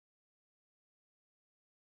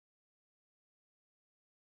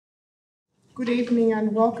Good evening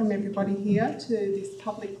and welcome everybody here to this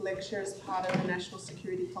public lecture as part of the National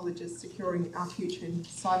Security College's Securing Our Future in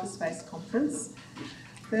Cyberspace conference.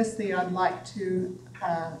 Firstly, I'd like to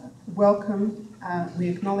we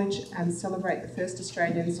acknowledge and celebrate the first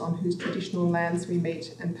Australians on whose traditional lands we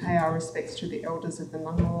meet and pay our respects to the elders of the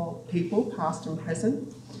Maurer people, past and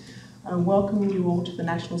present. I welcome you all to the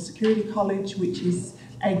National Security College, which is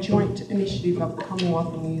a joint initiative of the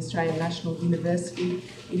Commonwealth and the Australian National University.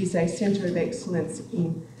 It is a centre of excellence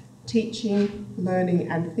in teaching, learning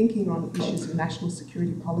and thinking on issues of national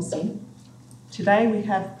security policy. Today we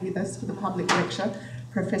have with us for the public lecture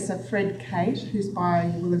Professor Fred Cate, whose bio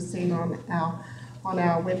you will have seen on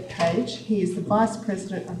our webpage. He is the Vice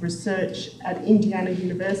President of Research at Indiana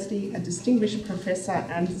University, a distinguished professor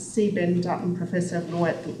and Dutton Professor of Law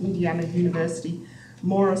at the Indiana University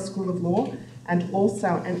Maurer School of Law, and also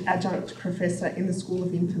an Adjunct Professor in the School of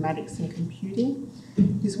Informatics and Computing.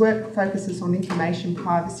 His work focuses on information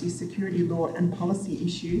privacy, security law and policy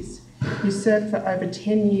issues. He served for over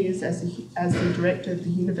 10 years as the Director of the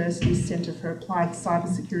University's Centre for Applied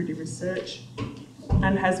Cybersecurity Research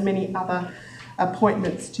and has many other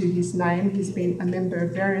appointments to his name. He's been a member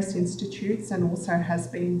of various institutes and also has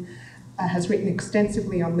written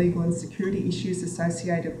extensively on legal and security issues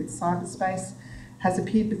associated with cyberspace, has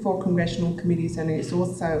appeared before congressional committees and is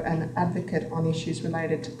also an advocate on issues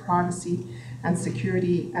related to privacy and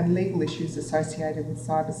security and legal issues associated with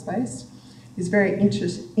cyberspace. He's very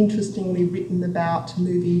interestingly written about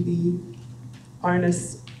moving the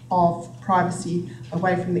onus of privacy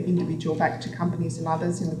away from the individual back to companies and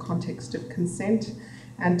others in the context of consent.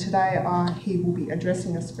 And today he will be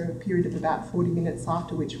addressing us for a period of about 40 minutes,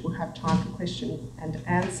 after which we'll have time for question and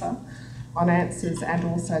answers, and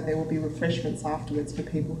also there will be refreshments afterwards for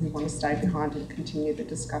people who want to stay behind and continue the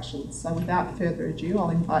discussion. So without further ado,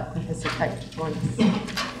 I'll invite Professor Cate to join us.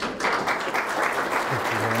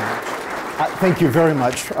 Thank you very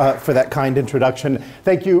much for that kind introduction.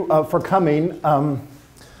 Thank you for coming.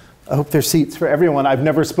 I hope there's seats for everyone. I've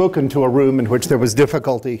never spoken to a room in which there was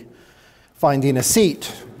difficulty finding a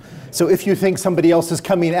seat. So if you think somebody else is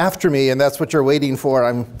coming after me and that's what you're waiting for,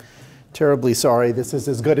 I'm terribly sorry. This is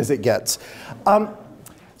as good as it gets.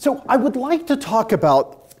 So I would like to talk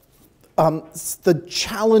about the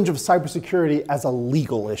challenge of cybersecurity as a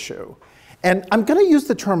legal issue. And I'm going to use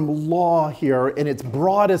the term law here in its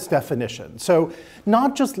broadest definition. So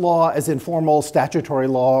not just law as informal statutory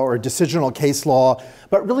law or decisional case law,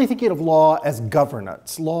 but really thinking of law as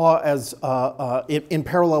governance, law as in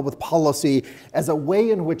parallel with policy, as a way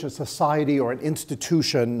in which a society or an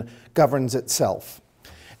institution governs itself.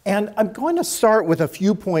 And I'm going to start with a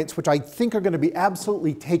few points which I think are going to be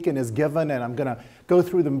absolutely taken as given, and I'm going to go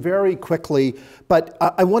through them very quickly. But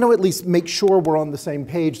I want to at least make sure we're on the same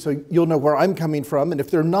page so you'll know where I'm coming from. And if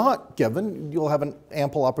they're not given, you'll have an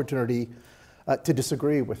ample opportunity to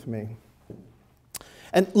disagree with me.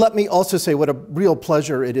 And let me also say what a real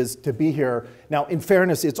pleasure it is to be here. Now, in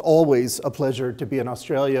fairness, it's always a pleasure to be in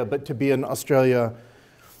Australia, but to be in Australia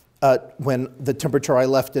when the temperature I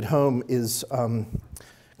left at home is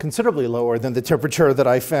considerably lower than the temperature that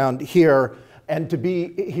I found here, and to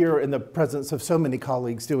be here in the presence of so many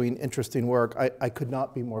colleagues doing interesting work, I could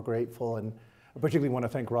not be more grateful, and I particularly want to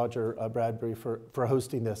thank Roger Bradbury for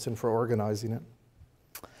hosting this and for organizing it.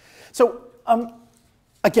 So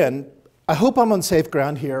again, I hope I'm on safe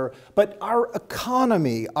ground here, but our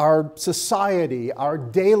economy, our society, our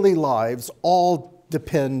daily lives all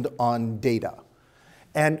depend on data.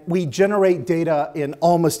 And we generate data in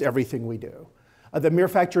almost everything we do. The mere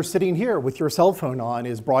fact you're sitting here with your cell phone on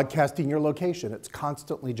is broadcasting your location. It's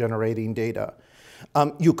constantly generating data.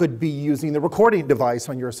 You could be using the recording device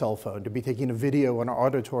on your cell phone to be taking a video and an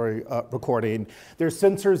auditory recording. There's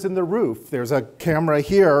sensors in the roof. There's a camera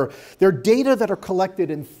here. There are data that are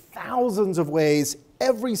collected in thousands of ways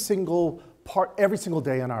every single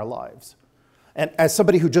day in our lives. And as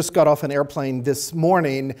somebody who just got off an airplane this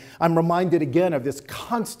morning, I'm reminded again of this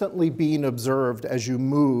constantly being observed as you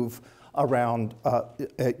move around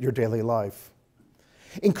your daily life.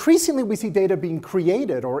 Increasingly, we see data being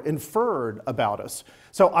created or inferred about us.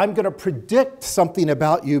 So I'm going to predict something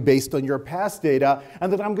about you based on your past data,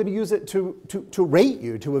 and then I'm going to use it to rate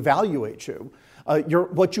you, to evaluate you.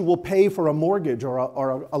 What you will pay for a mortgage or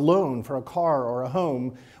a loan for a car or a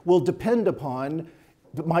home will depend upon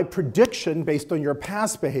my prediction based on your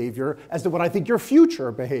past behavior as to what I think your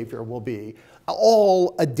future behavior will be.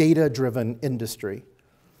 All a data-driven industry.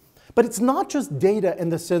 But it's not just data in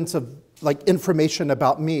the sense of like information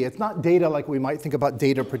about me. It's not data like we might think about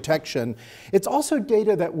data protection. It's also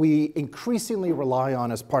data that we increasingly rely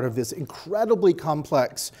on as part of this incredibly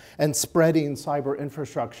complex and spreading cyber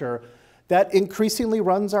infrastructure that increasingly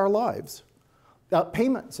runs our lives.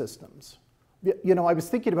 Payment systems. You know, I was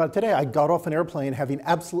thinking about it today. I got off an airplane having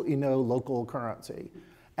absolutely no local currency.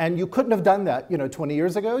 And you couldn't have done that, 20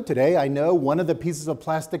 years ago. Today, I know one of the pieces of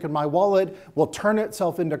plastic in my wallet will turn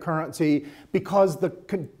itself into currency because the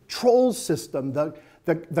control system,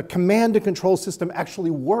 the command and control system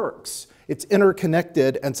actually works. It's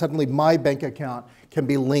interconnected, and suddenly my bank account can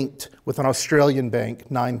be linked with an Australian bank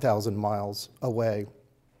 9,000 miles away.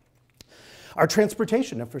 Our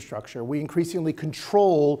transportation infrastructure, we increasingly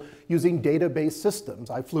control using database systems.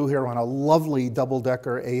 I flew here on a lovely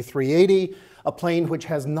double-decker A380, a plane which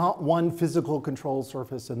has not one physical control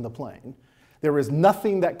surface in the plane. There is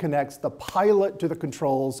nothing that connects the pilot to the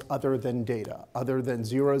controls other than data, other than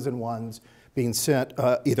zeros and ones being sent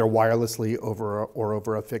either wirelessly or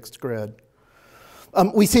over a fixed grid.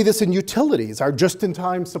 We see this in utilities, our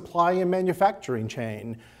just-in-time supply and manufacturing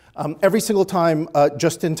chain. Every single time,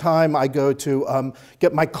 just in time, I go to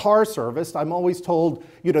get my car serviced, I'm always told,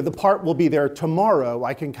 the part will be there tomorrow,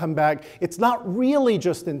 I can come back. It's not really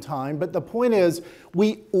just in time, but the point is,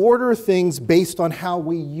 we order things based on how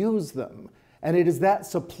we use them. And it is that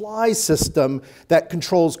supply system that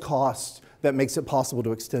controls costs that makes it possible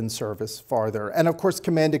to extend service farther. And of course,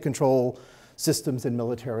 command and control systems in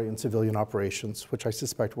military and civilian operations, which I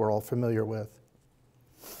suspect we're all familiar with.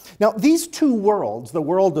 Now, these two worlds, the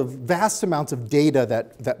world of vast amounts of data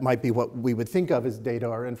that might be what we would think of as data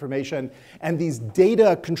or information, and these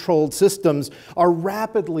data-controlled systems are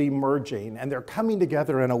rapidly merging, and they're coming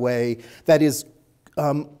together in a way that is,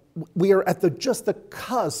 we are at just the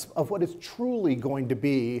cusp of what is truly going to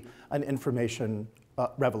be an information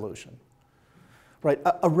revolution. Right,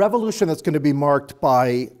 a revolution that's going to be marked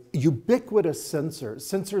by ubiquitous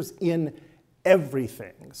sensors in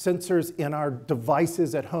everything. Sensors in our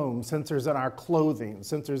devices at home, sensors in our clothing,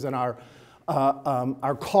 sensors in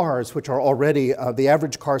our cars, which are already, the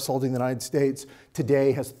average car sold in the United States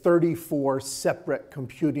today has 34 separate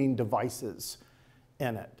computing devices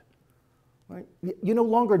in it. Right? You no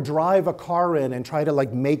longer drive a car in and try to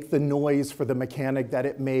make the noise for the mechanic that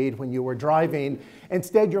it made when you were driving.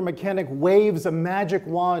 Instead, your mechanic waves a magic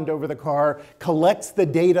wand over the car, collects the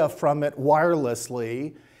data from it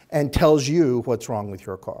wirelessly, and tells you what's wrong with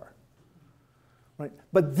your car. Right?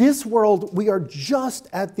 But this world, we are just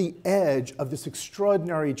at the edge of this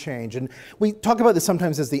extraordinary change. And we talk about this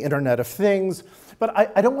sometimes as the Internet of Things, but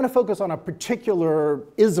I don't want to focus on a particular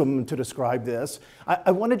ism to describe this.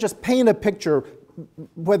 I want to just paint a picture,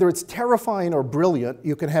 whether it's terrifying or brilliant,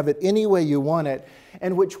 you can have it any way you want it,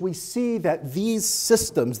 in which we see that these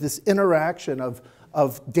systems, this interaction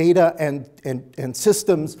of data and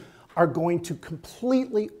systems, are going to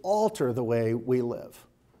completely alter the way we live.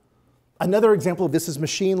 Another example of this is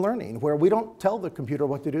machine learning, where we don't tell the computer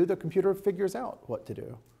what to do, the computer figures out what to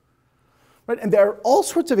do. Right? And there are all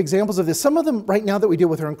sorts of examples of this. Some of them right now that we deal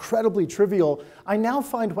with are incredibly trivial. I now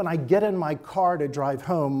find when I get in my car to drive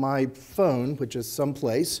home, my phone, which is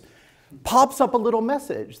someplace, pops up a little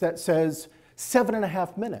message that says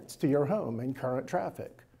 7.5 minutes to your home in current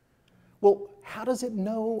traffic. Well, how does it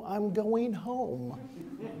know I'm going home?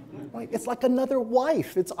 Right? It's like another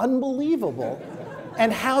wife. It's unbelievable.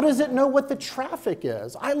 And how does it know what the traffic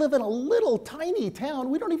is? I live in a little tiny town.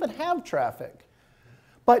 We don't even have traffic.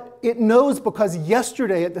 But it knows because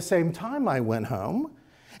yesterday at the same time I went home,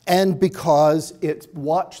 and because it's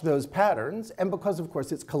watched those patterns, and because, of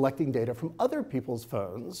course, it's collecting data from other people's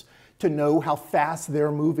phones to know how fast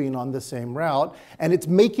they're moving on the same route. And it's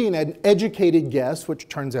making an educated guess, which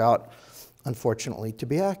turns out, unfortunately, to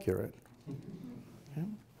be accurate. Okay.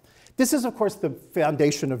 This is, of course, the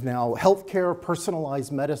foundation of now healthcare,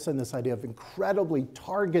 personalized medicine, this idea of incredibly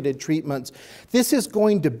targeted treatments. This is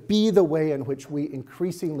going to be the way in which we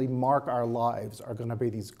increasingly mark our lives, are going to be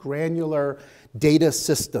these granular data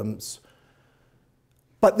systems.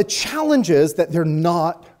 But the challenge is that they're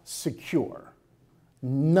not secure.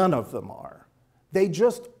 None of them are. They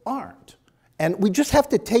just aren't. And we just have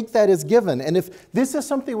to take that as given. And if this is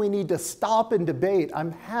something we need to stop and debate,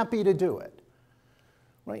 I'm happy to do it.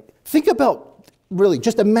 Right? Think about, really,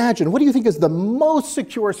 just imagine, what do you think is the most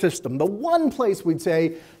secure system? The one place we'd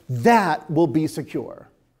say, that will be secure.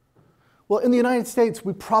 Well, in the United States,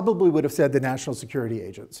 we probably would have said the National Security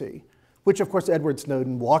Agency, which, of course, Edward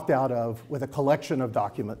Snowden walked out of with a collection of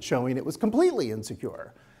documents showing it was completely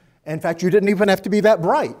insecure. In fact, you didn't even have to be that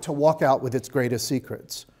bright to walk out with its greatest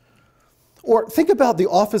secrets. Or think about the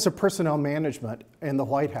Office of Personnel Management in the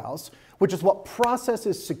White House, which is what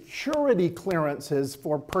processes security clearances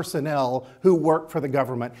for personnel who work for the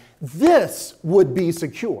government. This would be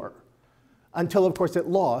secure until, of course, it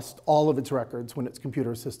lost all of its records when its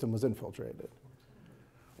computer system was infiltrated.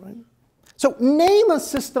 Right? So name a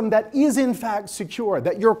system that is in fact secure,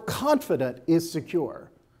 that you're confident is secure.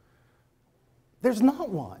 There's not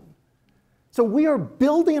one. So we are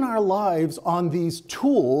building our lives on these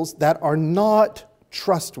tools that are not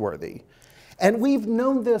trustworthy. And we've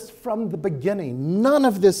known this from the beginning. None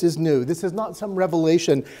of this is new. This is not some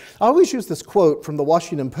revelation. I always use this quote from the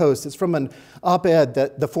Washington Post. It's from an op-ed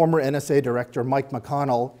that the former NSA director, Mike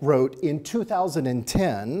McConnell, wrote in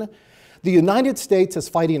 2010. The United States is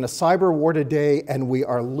fighting a cyber war today, and we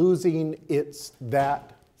are losing. It's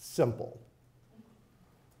that simple.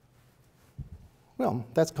 Well,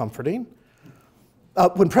 that's comforting.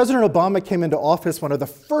 When President Obama came into office, one of the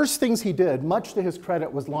first things he did, much to his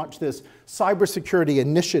credit, was launch this cybersecurity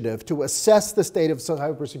initiative to assess the state of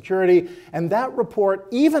cybersecurity. And that report,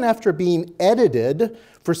 even after being edited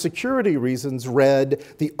for security reasons, read,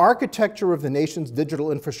 "The architecture of the nation's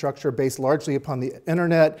digital infrastructure based largely upon the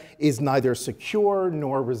internet is neither secure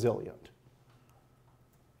nor resilient."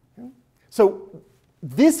 Okay? So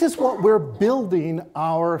this is what we're building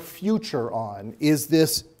our future on, is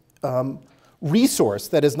this resource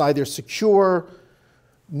that is neither secure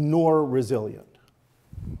nor resilient.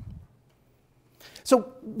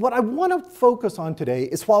 So what I want to focus on today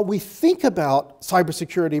is, while we think about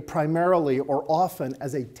cybersecurity primarily or often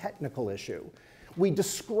as a technical issue, we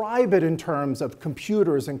describe it in terms of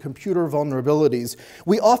computers and computer vulnerabilities.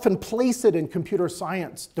 We often place it in computer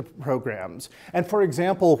science programs. And for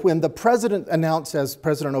example, when the president announced, as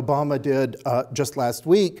President Obama did just last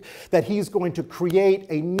week, that he's going to create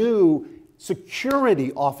a new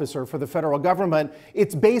security officer for the federal government,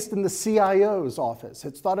 it's based in the CIO's office.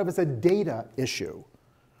 It's thought of as a data issue.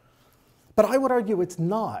 But I would argue it's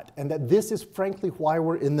not, and that this is frankly why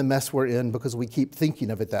we're in the mess we're in, because we keep thinking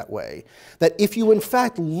of it that way. That if you in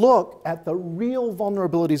fact look at the real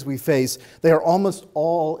vulnerabilities we face, they are almost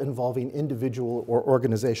all involving individual or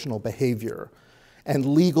organizational behavior, and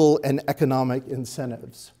legal and economic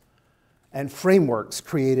incentives, and frameworks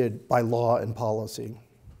created by law and policy.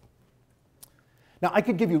 Now, I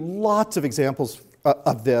could give you lots of examples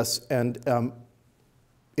of this, and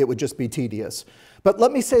it would just be tedious. But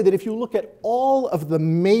let me say that if you look at all of the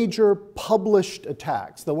major published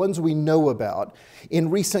attacks, the ones we know about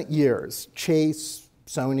in recent years, Chase,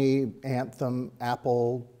 Sony, Anthem,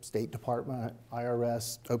 Apple, State Department,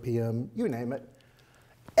 IRS, OPM, you name it,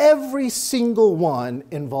 every single one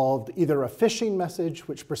involved either a phishing message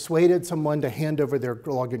which persuaded someone to hand over their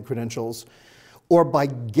login credentials, or by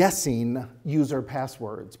guessing user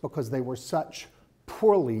passwords because they were such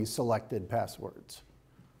poorly selected passwords.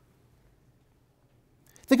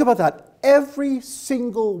 Think about that. Every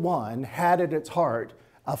single one had at its heart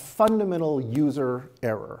a fundamental user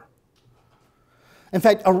error. In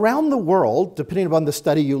fact, around the world, depending upon the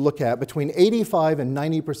study you look at, between 85 and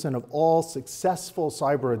 90% of all successful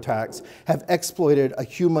cyber attacks have exploited a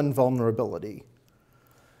human vulnerability.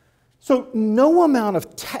 So no amount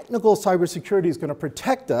of technical cybersecurity is going to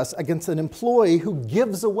protect us against an employee who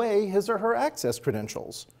gives away his or her access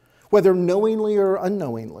credentials, whether knowingly or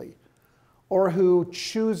unknowingly, or who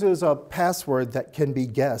chooses a password that can be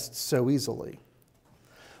guessed so easily.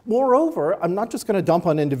 Moreover, I'm not just going to dump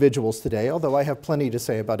on individuals today, although I have plenty to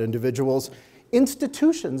say about individuals.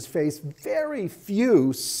 Institutions face very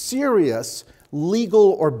few serious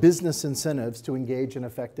legal or business incentives to engage in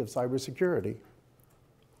effective cybersecurity.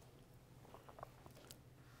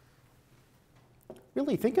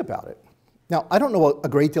 Really think about it. Now, I don't know a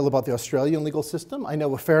great deal about the Australian legal system. I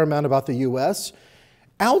know a fair amount about the US.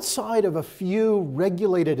 Outside of a few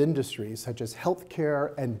regulated industries, such as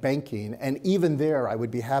healthcare and banking, and even there, I would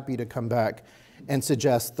be happy to come back and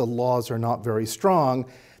suggest the laws are not very strong,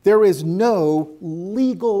 there is no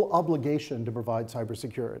legal obligation to provide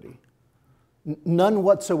cybersecurity. None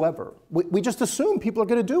whatsoever. We just assume people are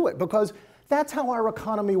going to do it because that's how our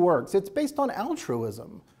economy works. It's based on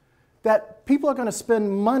altruism. That people are going to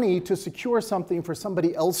spend money to secure something for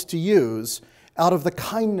somebody else to use out of the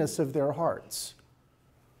kindness of their hearts.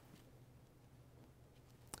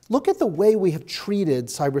 Look at the way we have treated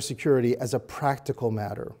cybersecurity as a practical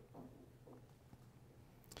matter.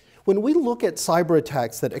 When we look at cyber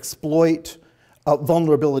attacks that exploit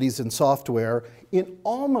vulnerabilities in software, in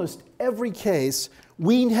almost every case,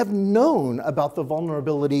 we have known about the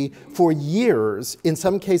vulnerability for years, in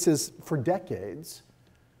some cases for decades.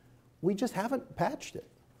 We just haven't patched it.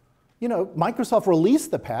 You know, Microsoft released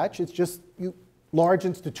the patch, it's just large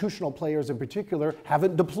institutional players in particular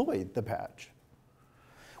haven't deployed the patch.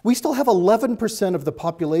 We still have 11% of the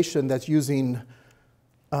population that's using,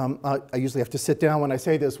 I usually have to sit down when I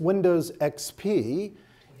say this, Windows XP,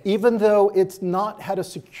 even though it's not had a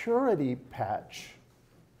security patch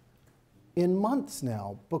in months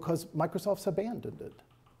now because Microsoft's abandoned it.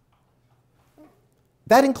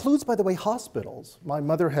 That includes, by the way, hospitals. My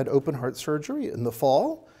mother had open heart surgery in the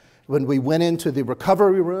fall. When we went into the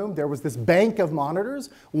recovery room, there was this bank of monitors,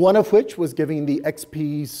 one of which was giving the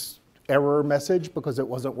XP's error message because it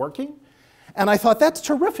wasn't working. And I thought, that's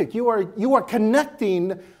terrific. You are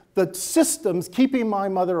connecting the systems keeping my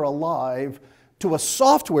mother alive to a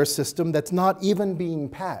software system that's not even being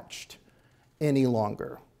patched any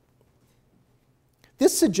longer.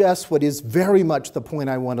 This suggests what is very much the point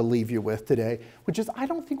I want to leave you with today, which is I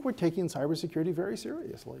don't think we're taking cybersecurity very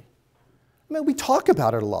seriously. I mean, we talk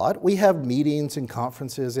about it a lot. We have meetings and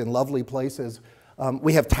conferences in lovely places.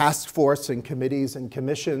 We have task force and committees and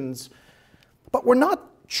commissions, but we're not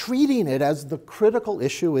treating it as the critical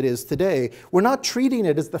issue it is today. We're not treating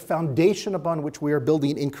it as the foundation upon which we are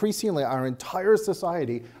building increasingly our entire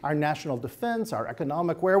society, our national defense, our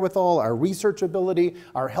economic wherewithal, our research ability,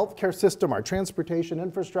 our healthcare system, our transportation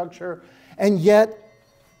infrastructure, and yet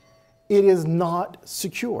it is not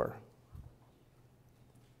secure.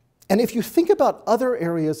 And if you think about other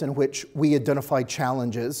areas in which we identify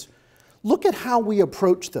challenges, look at how we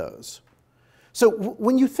approach those. So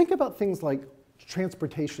when you think about things like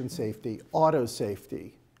transportation safety, auto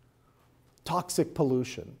safety, toxic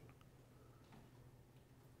pollution,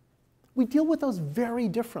 we deal with those very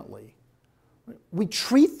differently. We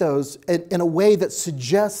treat those in a way that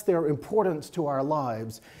suggests their importance to our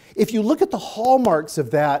lives. If you look at the hallmarks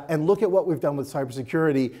of that and look at what we've done with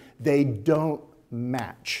cybersecurity, they don't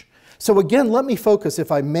match. So again, let me focus,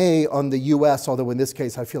 if I may, on the US, although in this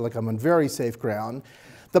case I feel like I'm on very safe ground.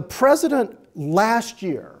 The president last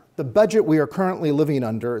year, the budget we are currently living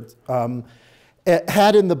under, it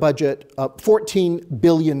had in the budget $14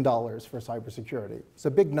 billion for cybersecurity. It's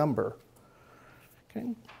a big number.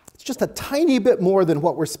 Okay? It's just a tiny bit more than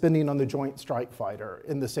what we're spending on the Joint Strike Fighter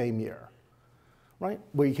in the same year. Right?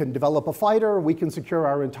 We can develop a fighter, we can secure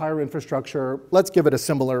our entire infrastructure. Let's give it a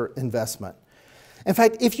similar investment. In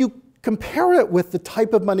fact, if you compare it with the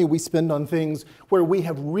type of money we spend on things where we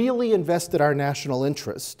have really invested our national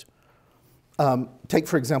interest, take,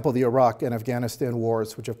 for example, the Iraq and Afghanistan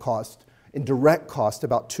wars, which have cost, in direct cost,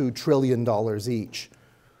 about $2 trillion each,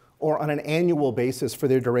 or on an annual basis for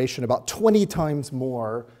their duration, about 20 times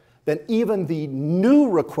more than even the new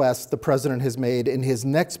request the president has made in his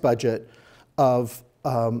next budget of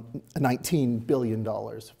 $19 billion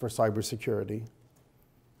for cybersecurity.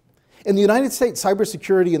 In the United States,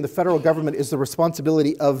 cybersecurity in the federal government is the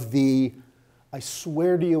responsibility of the, I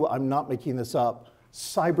swear to you, I'm not making this up,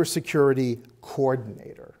 cybersecurity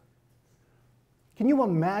coordinator. Can you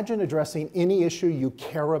imagine addressing any issue you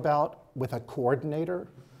care about with a coordinator?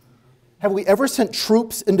 Have we ever sent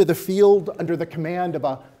troops into the field under the command of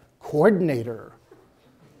a coordinator?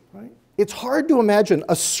 Right? It's hard to imagine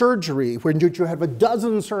a surgery where you have a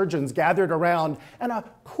dozen surgeons gathered around and a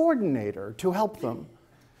coordinator to help them.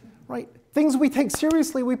 Right? Things we take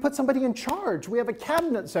seriously, we put somebody in charge. We have a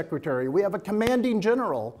cabinet secretary, we have a commanding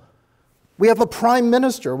general, we have a prime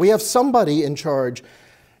minister, we have somebody in charge.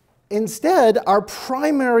 Instead, our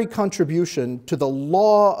primary contribution to the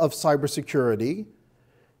law of cybersecurity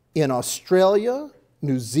in Australia,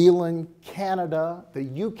 New Zealand, Canada,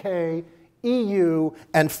 the UK, EU,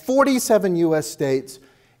 and 47 US states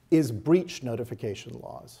is breach notification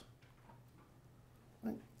laws.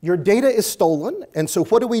 Your data is stolen, and so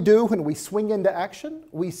what do we do when we swing into action?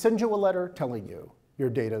 We send you a letter telling you your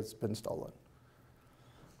data's been stolen.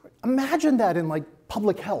 Imagine that in like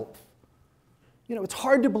public health. You know, it's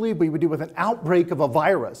hard to believe we would do with an outbreak of a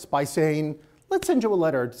virus by saying, let's send you a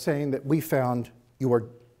letter saying that we found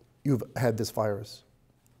you've had this virus.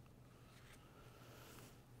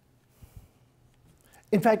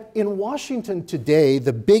 In fact, in Washington today,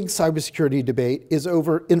 the big cybersecurity debate is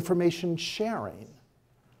over information sharing.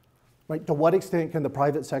 Right? To what extent can the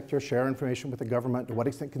private sector share information with the government? To what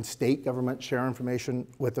extent can state government share information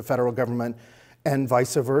with the federal government, and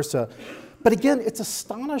vice versa? But again, it's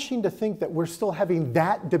astonishing to think that we're still having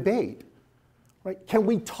that debate. Right? Can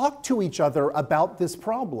we talk to each other about this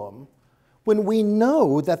problem when we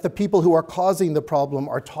know that the people who are causing the problem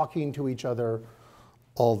are talking to each other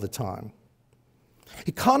all the time?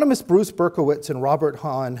 Economists Bruce Berkowitz and Robert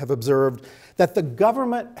Hahn have observed that the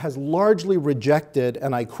government has largely rejected,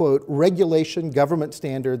 and I quote, regulation, government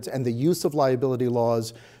standards, and the use of liability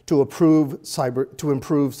laws to improve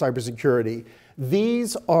cybersecurity.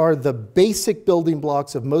 These are the basic building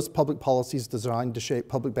blocks of most public policies designed to shape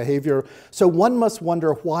public behavior, so one must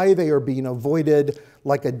wonder why they are being avoided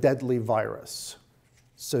like a deadly virus,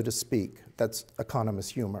 so to speak. That's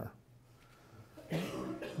economist humor.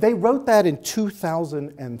 They wrote that in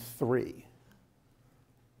 2003.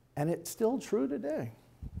 And it's still true today.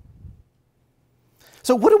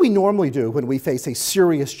 So what do we normally do when we face a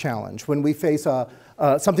serious challenge, when we face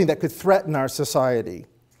something that could threaten our society?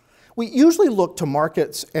 We usually look to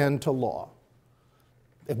markets and to law.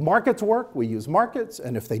 If markets work, we use markets,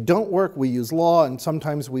 and if they don't work, we use law, and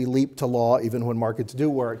sometimes we leap to law even when markets do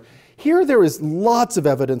work. Here, there is lots of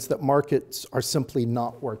evidence that markets are simply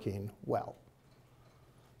not working well.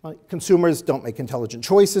 Consumers don't make intelligent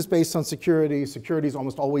choices based on security. Security is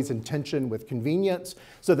almost always in tension with convenience.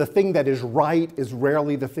 So the thing that is right is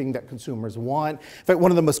rarely the thing that consumers want. In fact,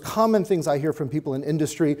 one of the most common things I hear from people in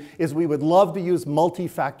industry is we would love to use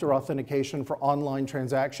multi-factor authentication for online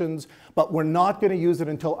transactions, but we're not going to use it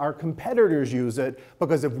until our competitors use it,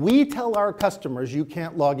 because if we tell our customers you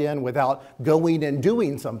can't log in without going and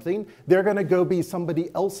doing something, they're going to go be somebody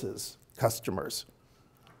else's customers.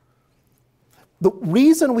 The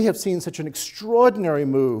reason we have seen such an extraordinary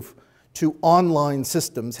move to online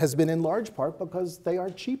systems has been in large part because they are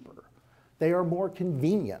cheaper. They are more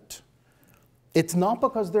convenient. It's not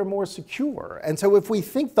because they're more secure. And so if we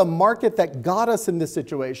think the market that got us in this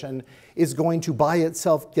situation is going to by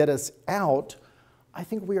itself get us out, I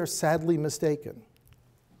think we are sadly mistaken.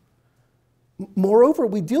 Moreover,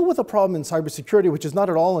 we deal with a problem in cybersecurity which is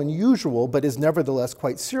not at all unusual, but is nevertheless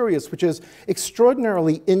quite serious, which is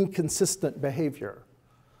extraordinarily inconsistent behavior.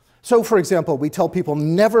 So, for example, we tell people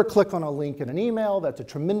never click on a link in an email. That's a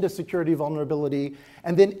tremendous security vulnerability.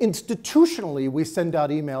 And then institutionally, we send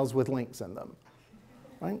out emails with links in them.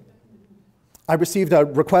 Right? I received a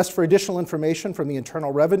request for additional information from the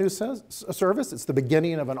Internal Revenue Service. It's the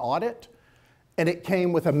beginning of an audit. And it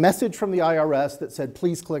came with a message from the IRS that said,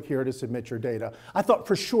 please click here to submit your data. I thought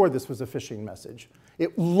for sure this was a phishing message.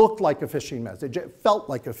 It looked like a phishing message. It felt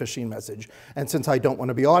like a phishing message. And since I don't want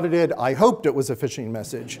to be audited, I hoped it was a phishing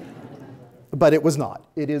message. But it was not.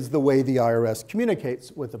 It is the way the IRS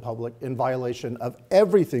communicates with the public in violation of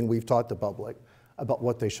everything we've taught the public about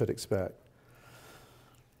what they should expect.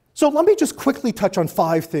 So let me just quickly touch on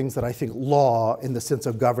 5 things that I think law, in the sense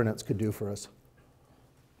of governance, could do for us.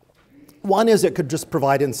 One is it could just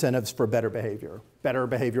provide incentives for better behavior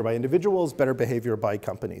by individuals, better behavior by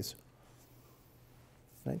companies.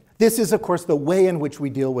 Right? This is, of course, the way in which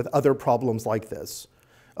we deal with other problems like this.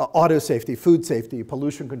 Auto safety, food safety,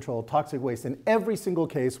 pollution control, toxic waste. In every single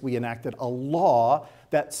case, we enacted a law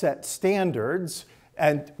that set standards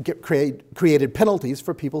and created penalties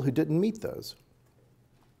for people who didn't meet those.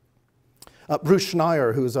 Bruce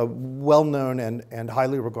Schneier, who is a well-known and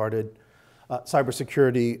highly regarded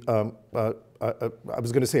cybersecurity, I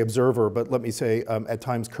was going to say observer, but let me say at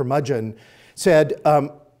times curmudgeon, said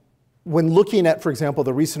when looking at, for example,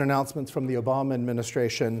 the recent announcements from the Obama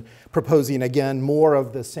administration proposing, again, more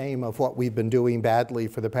of the same of what we've been doing badly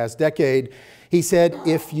for the past decade, he said,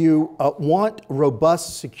 if you want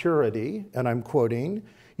robust security, and I'm quoting,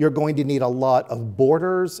 you're going to need a lot of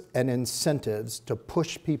borders and incentives to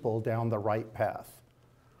push people down the right path.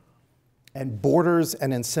 And borders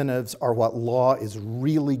and incentives are what law is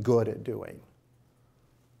really good at doing.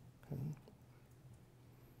 Okay.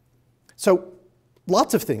 So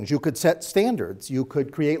lots of things. You could set standards. You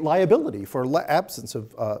could create liability for absence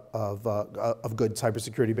of good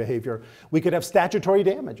cybersecurity behavior. We could have statutory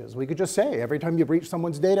damages. We could just say every time you breach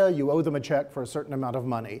someone's data, you owe them a check for a certain amount of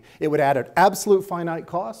money. It would add an absolute finite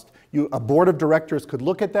cost. A board of directors could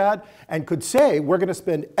look at that and could say, we're going to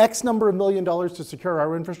spend X number of $1 million to secure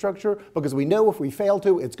our infrastructure because we know if we fail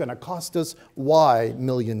to, it's going to cost us Y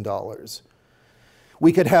million dollars.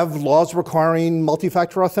 We could have laws requiring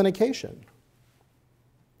multi-factor authentication.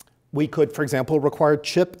 We could, for example, require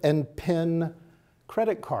chip and PIN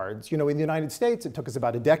credit cards. You know, in the United States, it took us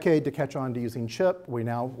about a decade to catch on to using chip.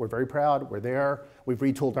 We're very proud. We're there. We've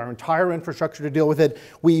retooled our entire infrastructure to deal with it.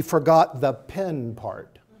 We forgot the PIN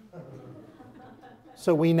part.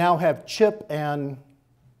 So we now have chip and,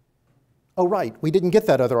 oh right, we didn't get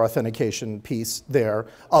that other authentication piece there.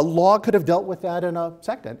 A law could have dealt with that in a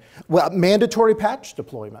second. Well, mandatory patch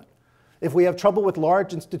deployment. If we have trouble with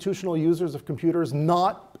large institutional users of computers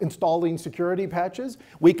not installing security patches,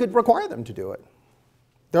 we could require them to do it.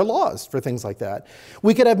 There are laws for things like that.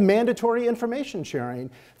 We could have mandatory information sharing.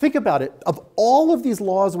 Think about it. Of all of these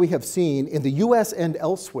laws we have seen in the US and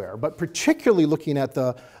elsewhere, but particularly looking at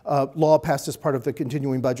the law passed as part of the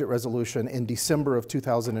continuing budget resolution in December of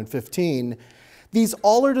 2015, these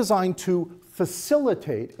all are designed to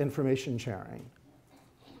facilitate information sharing.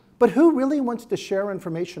 But who really wants to share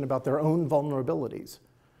information about their own vulnerabilities?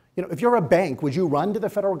 You know, if you're a bank, would you run to the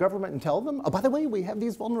federal government and tell them, oh, by the way, we have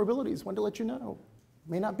these vulnerabilities, wanted to let you know.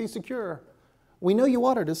 May not be secure. We know you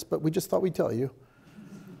audit us, but we just thought we'd tell you.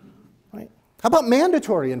 Right? How about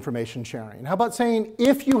mandatory information sharing? How about saying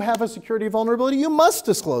if you have a security vulnerability, you must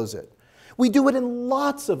disclose it? We do it in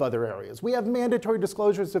lots of other areas. We have mandatory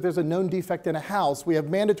disclosures if there's a known defect in a house. We have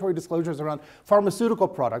mandatory disclosures around pharmaceutical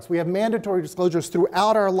products. We have mandatory disclosures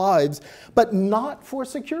throughout our lives, but not for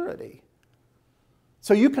security.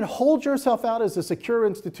 So you can hold yourself out as a secure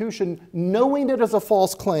institution knowing it is a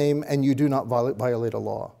false claim and you do not violate a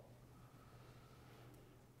law.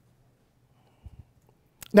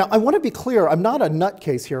 Now, I want to be clear, I'm not a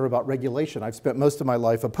nutcase here about regulation. I've spent most of my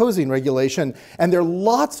life opposing regulation, and there are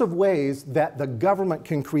lots of ways that the government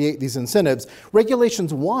can create these incentives.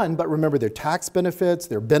 Regulation's one, but remember, there are tax benefits,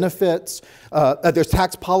 there are benefits, there's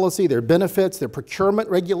tax policy, there are benefits, there are procurement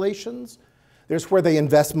regulations. There's where they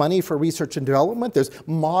invest money for research and development. There's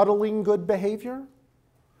modeling good behavior.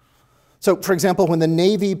 So, for example, when the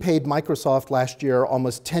Navy paid Microsoft last year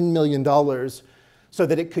almost $10 million so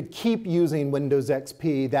that it could keep using Windows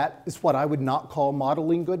XP, that is what I would not call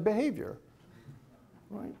modeling good behavior.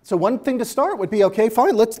 Right? So one thing to start would be, okay,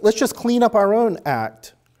 fine, let's just clean up our own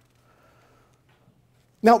act.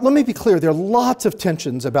 Now, let me be clear, there are lots of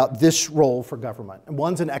tensions about this role for government. And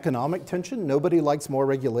one's an economic tension. Nobody likes more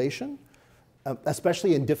regulation,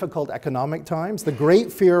 especially in difficult economic times. The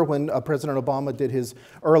great fear when President Obama did his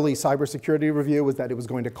early cybersecurity review was that it was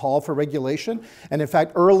going to call for regulation. And in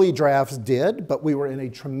fact, early drafts did, but we were in a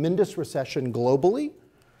tremendous recession globally.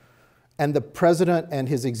 And the president and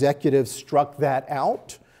his executives struck that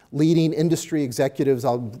out. Leading industry executives,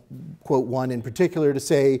 I'll quote one in particular, to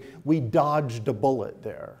say, we dodged a bullet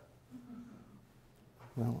there.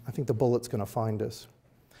 Well, I think the bullet's going to find us.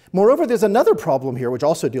 Moreover, there's another problem here which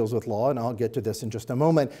also deals with law, and I'll get to this in just a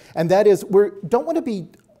moment, and that is we don't want to be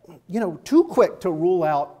too quick to rule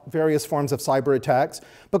out various forms of cyber attacks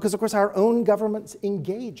because, of course, our own governments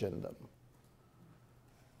engage in them.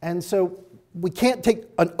 And so we can't take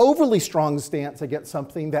an overly strong stance against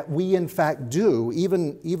something that we, in fact, do.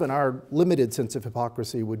 Even our limited sense of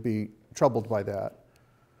hypocrisy would be troubled by that.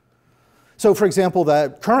 So, for example,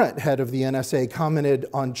 the current head of the NSA commented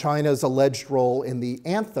on China's alleged role in the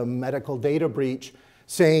Anthem medical data breach,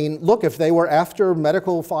 saying, look, if they were after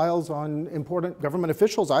medical files on important government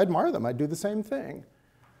officials, I admire them. I'd do the same thing.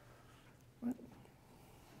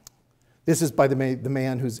 This is by the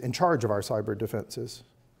man who's in charge of our cyber defenses.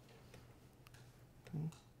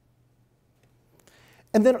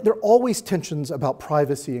 And then there are always tensions about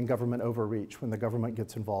privacy and government overreach when the government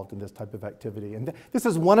gets involved in this type of activity. And this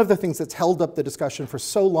is one of the things that's held up the discussion for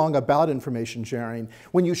so long about information sharing.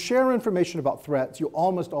 When you share information about threats, you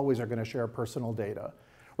almost always are going to share personal data.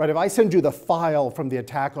 Right? If I send you the file from the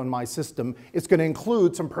attack on my system, it's going to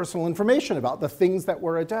include some personal information about the things that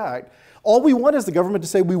were attacked. All we want is the government to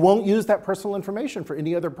say we won't use that personal information for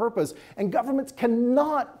any other purpose, and governments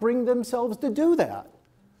cannot bring themselves to do that.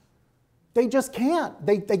 They just can't.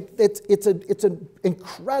 It's an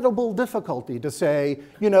incredible difficulty to say,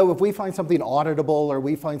 if we find something auditable or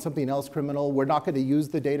we find something else criminal, we're not going to use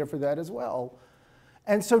the data for that as well.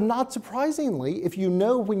 And so not surprisingly, if you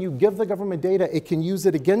know when you give the government data, it can use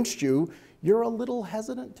it against you, you're a little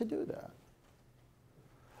hesitant to do that.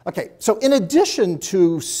 Okay, so in addition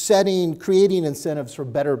to creating incentives for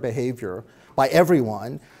better behavior by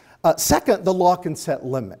everyone, second, the law can set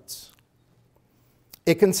limits.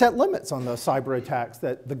 It can set limits on the cyber attacks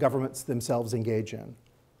that the governments themselves engage in.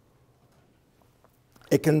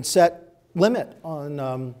 It can set limit on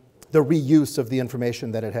the reuse of the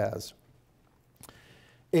information that it has.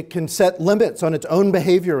 It can set limits on its own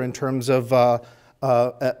behavior in terms of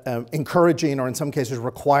encouraging or in some cases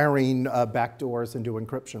requiring backdoors into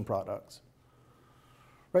encryption products.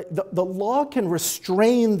 Right? The law can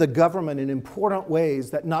restrain the government in important ways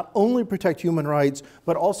that not only protect human rights,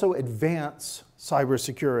 but also advance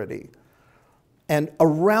cybersecurity. And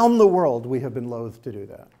around the world, we have been loath to do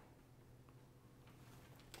that.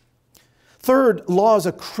 Third, law is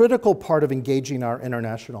a critical part of engaging our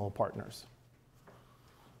international partners.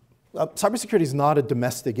 Cybersecurity is not a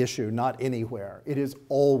domestic issue, not anywhere. It is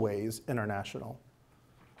always international.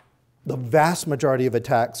 The vast majority of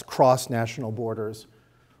attacks cross national borders.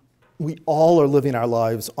 We all are living our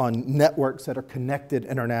lives on networks that are connected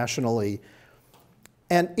internationally.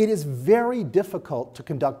 And it is very difficult to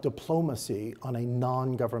conduct diplomacy on a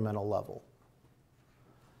non-governmental level.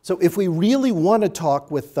 So if we really want to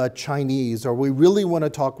talk with the Chinese, or we really want to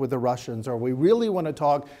talk with the Russians, or we really want to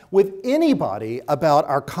talk with anybody about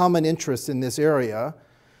our common interests in this area,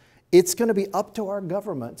 it's going to be up to our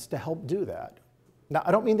governments to help do that. Now,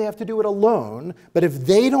 I don't mean they have to do it alone, but if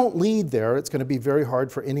they don't lead there, it's going to be very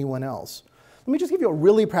hard for anyone else. Let me just give you a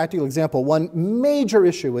really practical example. One major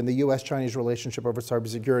issue in the US-Chinese relationship over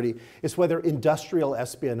cybersecurity is whether industrial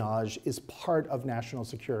espionage is part of national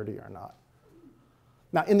security or not.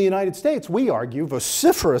 Now, in the United States, we argue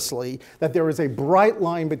vociferously that there is a bright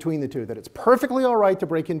line between the two, that it's perfectly all right to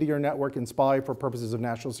break into your network and spy for purposes of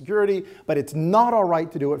national security, but it's not all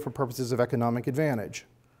right to do it for purposes of economic advantage.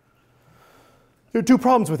 There are two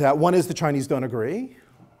problems with that. One is the Chinese don't agree.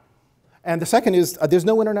 And the second is there's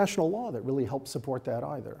no international law that really helps support that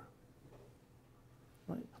either.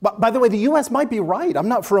 Right? But by the way, the US might be right. I'm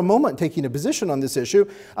not for a moment taking a position on this issue.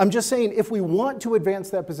 I'm just saying if we want to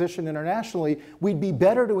advance that position internationally, we'd be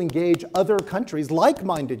better to engage other countries,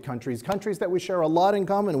 like-minded countries, countries that we share a lot in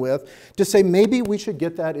common with, to say maybe we should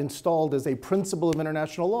get that installed as a principle of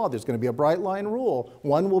international law. There's going to be a bright line rule.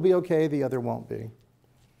 One will be okay, the other won't be.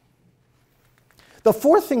 The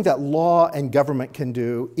fourth thing that law and government can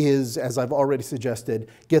do is, as I've already suggested,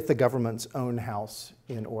 get the government's own house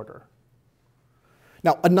in order.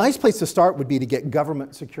 Now, a nice place to start would be to get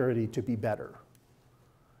government security to be better.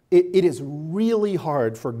 It is really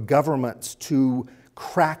hard for governments to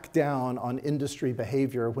crack down on industry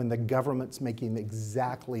behavior when the government's making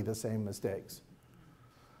exactly the same mistakes.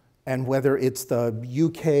 And whether it's the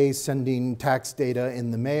UK sending tax data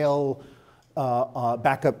in the mail,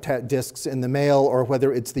 backup disks in the mail, or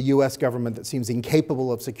whether it's the US government that seems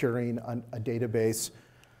incapable of securing a database,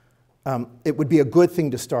 it would be a good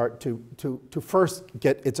thing to start to first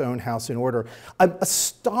get its own house in order. I'm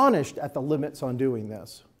astonished at the limits on doing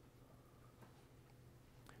this.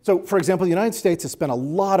 So, for example, the United States has spent a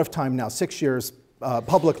lot of time now, 6 years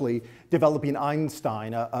publicly, developing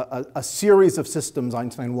Einstein, a series of systems,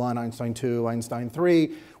 Einstein 1, Einstein 2, Einstein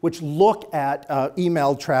 3, which look at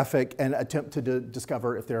email traffic and attempt to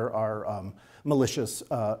discover if there are malicious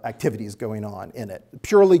activities going on in it,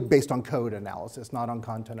 purely based on code analysis, not on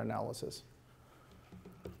content analysis.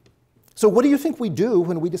 So what do you think we do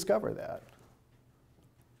when we discover that?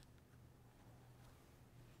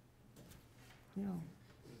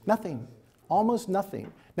 Nothing, almost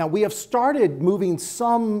nothing. Now, we have started moving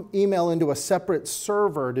some email into a separate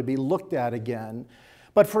server to be looked at again.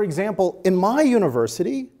 But for example, in my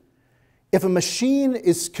university, if a machine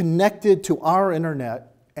is connected to our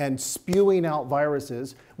internet and spewing out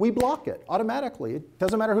viruses, we block it automatically. It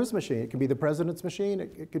doesn't matter whose machine. It could be the president's machine.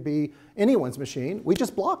 It could be anyone's machine. We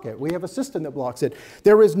just block it. We have a system that blocks it.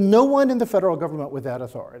 There is no one in the federal government with that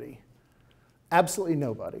authority. Absolutely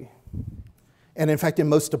nobody. And in fact, in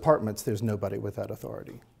most departments, there's nobody with that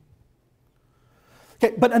authority.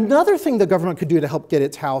 Okay, but another thing the government could do to help get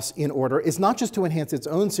its house in order is not just to enhance its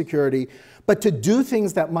own security, but to do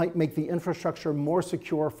things that might make the infrastructure more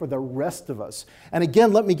secure for the rest of us. And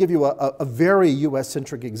again, let me give you a very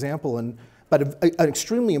US-centric example, but an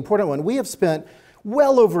extremely important one. We have spent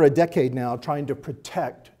well over a decade now trying to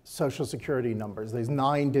protect Social Security numbers, these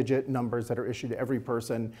 9-digit numbers that are issued to every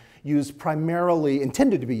person,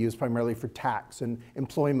 intended to be used primarily for tax and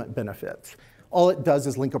employment benefits. All it does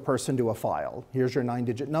is link a person to a file. Here's your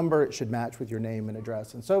 9-digit number. It should match with your name and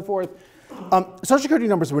address and so forth. Social Security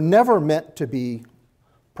numbers were never meant to be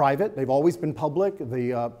private. They've always been public.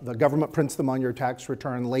 The government prints them on your tax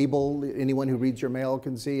return label. Anyone who reads your mail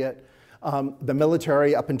can see it. The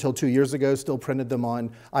military, up until 2 years ago, still printed them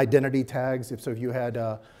on identity tags. If you had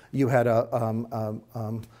a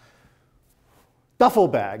duffel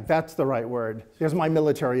bag, that's the right word. There's my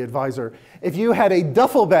military advisor. If you had a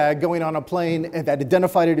duffel bag going on a plane that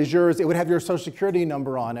identified it as yours, it would have your Social Security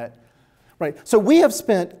number on it. Right? So we have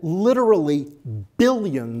spent literally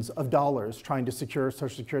billions of dollars trying to secure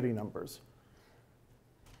Social Security numbers.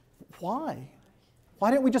 Why?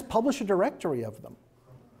 Why didn't we just publish a directory of them?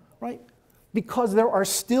 Right? Because there are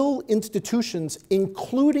still institutions,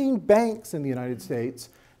 including banks in the United States,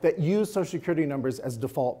 that use Social Security numbers as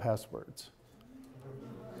default passwords.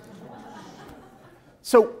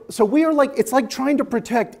 So we are like, it's like trying to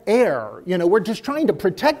protect air. You know, we're just trying to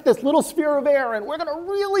protect this little sphere of air, and we're going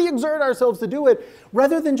to really exert ourselves to do it,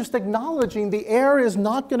 rather than just acknowledging the air is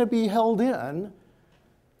not going to be held in.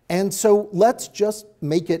 And so let's just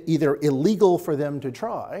make it either illegal for them to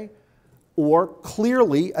try, or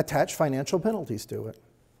clearly attach financial penalties to it.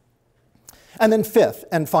 And then fifth,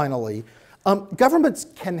 and finally, governments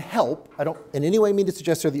can help. I don't in any way mean to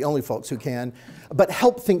suggest they're the only folks who can, but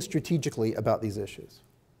help think strategically about these issues.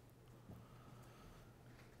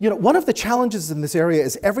 You know, one of the challenges in this area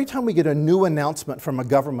is every time we get a new announcement from a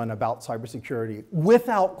government about cybersecurity,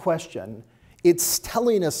 without question, it's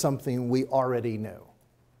telling us something we already knew.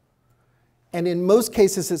 And in most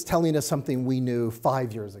cases, it's telling us something we knew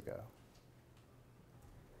 5 years ago.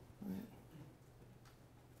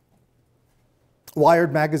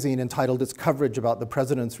 Wired magazine entitled its coverage about the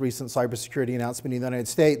president's recent cybersecurity announcement in the United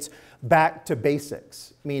States, "Back to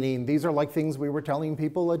Basics," meaning these are like things we were telling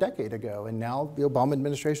people a decade ago, and now the Obama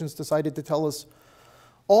administration's decided to tell us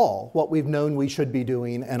all what we've known we should be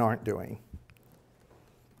doing and aren't doing.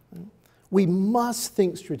 We must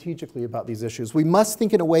think strategically about these issues. We must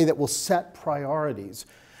think in a way that will set priorities.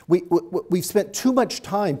 We've spent too much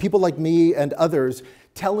time, people like me and others,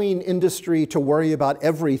 telling industry to worry about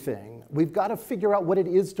everything. We've got to figure out what it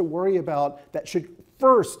is to worry about that should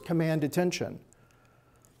first command attention.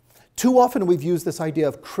 Too often we've used this idea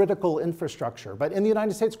of critical infrastructure, but in the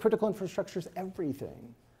United States, critical infrastructure is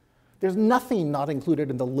everything. There's nothing not included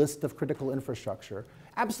in the list of critical infrastructure.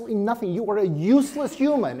 Absolutely nothing. You are a useless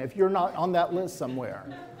human if you're not on that list somewhere.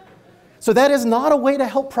 So that is not a way to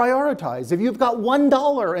help prioritize. If you've got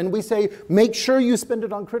 $1 and we say, make sure you spend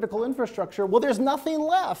it on critical infrastructure, well, there's nothing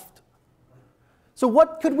left. So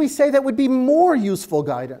what could we say that would be more useful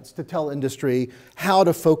guidance to tell industry how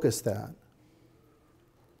to focus that?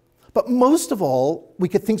 But most of all, we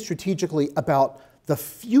could think strategically about the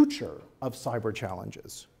future of cyber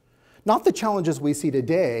challenges. Not the challenges we see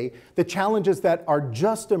today, the challenges that are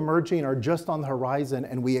just emerging, are just on the horizon,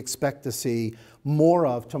 and we expect to see more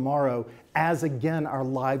of tomorrow as, again, our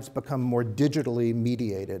lives become more digitally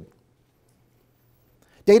mediated.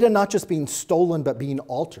 Data not just being stolen, but being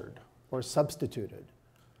altered or substituted.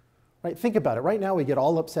 Right? Think about it. Right now, we get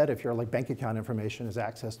all upset if your bank account information is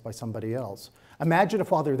accessed by somebody else. Imagine if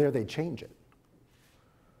while they're there, they change it.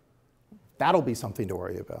 That'll be something to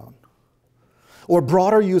worry about. Or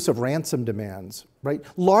broader use of ransom demands, right?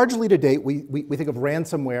 Largely to date, we think of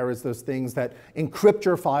ransomware as those things that encrypt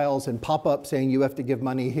your files and pop up saying you have to give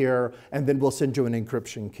money here, and then we'll send you an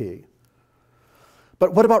encryption key.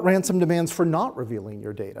 But what about ransom demands for not revealing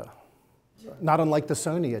your data? Not unlike the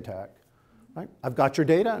Sony attack, right? I've got your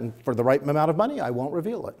data, and for the right amount of money, I won't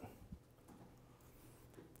reveal it.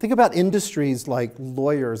 Think about industries like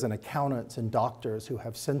lawyers and accountants and doctors who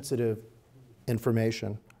have sensitive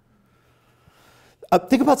information.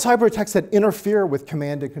 Think about cyber attacks that interfere with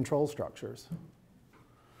command and control structures.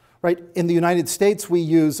 Right? In the United States, we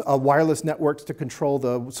use wireless networks to control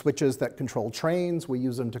the switches that control trains. We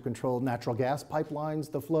use them to control natural gas pipelines,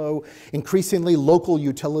 the flow. Increasingly, local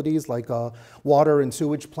utilities like water and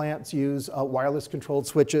sewage plants use wireless controlled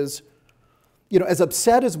switches. You know, as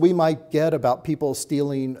upset as we might get about people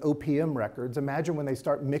stealing OPM records, imagine when they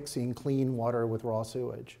start mixing clean water with raw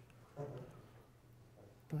sewage.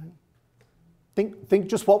 Right? Think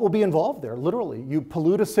just what will be involved there, literally. You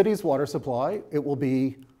pollute a city's water supply, it will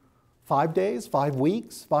be 5 days, 5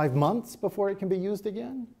 weeks, 5 months before it can be used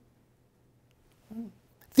again.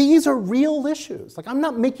 These are real issues. I'm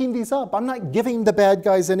not making these up. I'm not giving the bad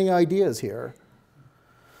guys any ideas here.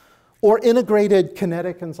 Or integrated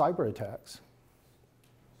kinetic and cyber attacks.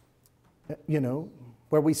 You know,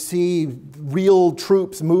 where we see real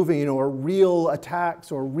troops moving or real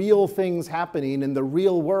attacks or real things happening in the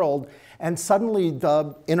real world, and suddenly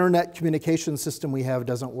the internet communication system we have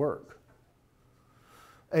doesn't work.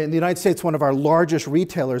 In the United States, one of our largest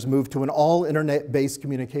retailers moved to an all-internet-based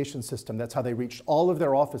communication system. That's how they reached all of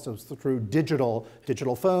their offices through digital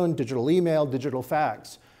phone, digital email, digital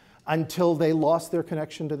fax, until they lost their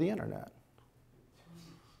connection to the internet.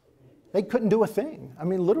 They couldn't do a thing. I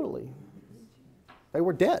mean, literally. They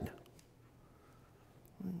were dead.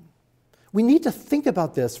 We need to think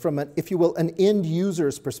about this from, if you will, an end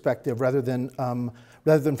user's perspective rather than from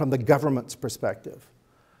the government's perspective.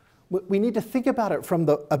 We need to think about it from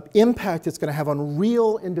the impact it's going to have on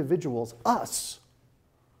real individuals, us.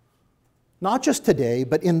 Not just today,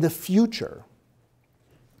 but in the future.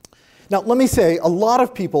 Now, let me say, a lot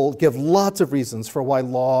of people give lots of reasons for why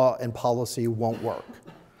law and policy won't work.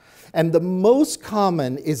 And the most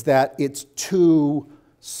common is that it's too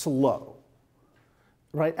slow.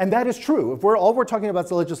 Right? And that is true. If all we're talking about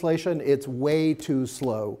is legislation, it's way too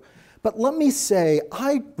slow. But let me say,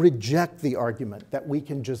 I reject the argument that we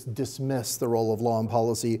can just dismiss the role of law and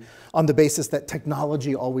policy on the basis that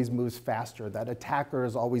technology always moves faster, that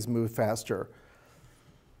attackers always move faster.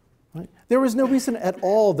 Right? There is no reason at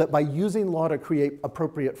all that by using law to create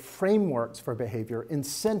appropriate frameworks for behavior,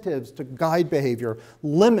 incentives to guide behavior,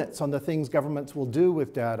 limits on the things governments will do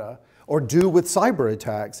with data or do with cyber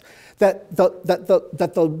attacks, that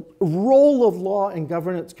the role of law and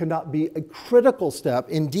governance cannot be a critical step,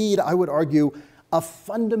 indeed, I would argue, a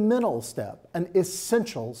fundamental step, an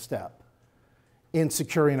essential step in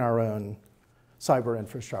securing our own cyber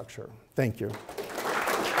infrastructure. Thank you.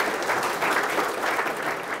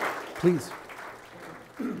 Please.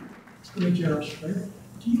 Generis,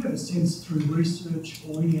 do you have a sense through research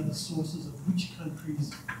or any other sources of which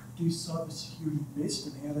countries do cybersecurity best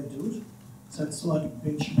and how they do it? So it's like a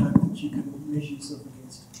benchmark that you can measure yourself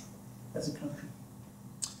against as a country.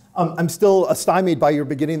 I'm still stymied by your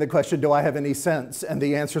beginning the question, do I have any sense? And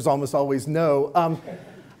the answer is almost always no.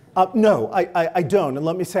 No, I don't. And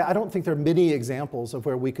let me say, I don't think there are many examples of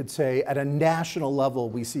where we could say at a national level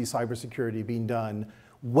we see cybersecurity being done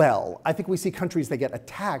well. I think we see countries that get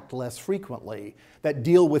attacked less frequently, that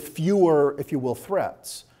deal with fewer, if you will,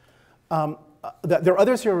 threats. There are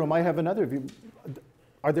others here who might have another view.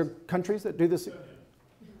 Are there countries that do this?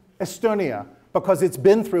 Estonia, because it's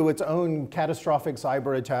been through its own catastrophic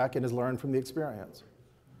cyber attack and has learned from the experience.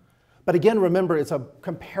 But again, remember, it's a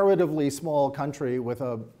comparatively small country with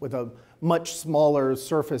a much smaller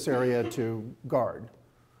surface area to guard.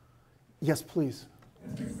 Yes, please.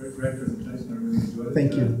 Great presentation, I really enjoyed it.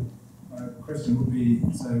 Thank you. My question would be,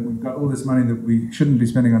 so we've got all this money that we shouldn't be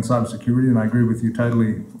spending on cybersecurity, and I agree with you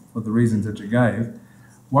totally for the reasons that you gave.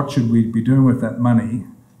 What should we be doing with that money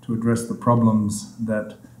to address the problems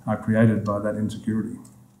that are created by that insecurity?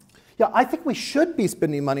 Yeah, I think we should be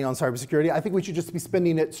spending money on cybersecurity. I think we should just be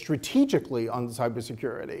spending it strategically on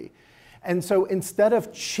cybersecurity. And so instead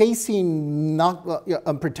of chasing,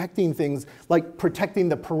 protecting things, like protecting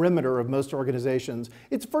the perimeter of most organizations,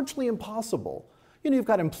 it's virtually impossible. You know, you've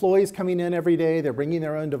got employees coming in every day, they're bringing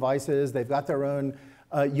their own devices, they've got their own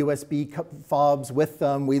USB fobs with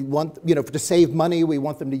them. We want, you know, to save money, we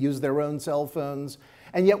want them to use their own cell phones.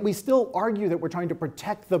 And yet we still argue that we're trying to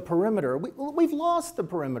protect the perimeter. We've lost the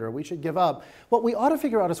perimeter, we should give up. What we ought to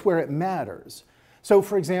figure out is where it matters. So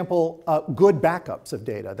for example, good backups of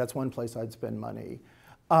data, that's one place I'd spend money.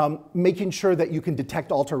 Making sure that you can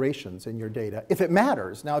detect alterations in your data, if it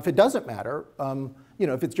matters. Now, if it doesn't matter, you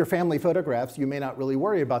know, if it's your family photographs, you may not really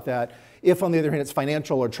worry about that. If, on the other hand, it's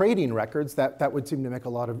financial or trading records, that would seem to make a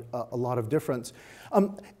lot of difference.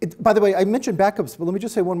 By the way, I mentioned backups, but let me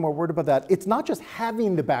just say one more word about that. It's not just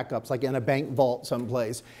having the backups, like in a bank vault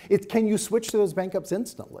someplace. It's can you switch to those backups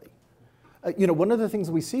instantly? You know, one of the things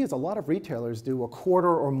we see is a lot of retailers do a quarter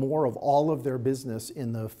or more of all of their business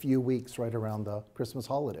in the few weeks right around the Christmas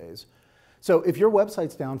holidays. So if your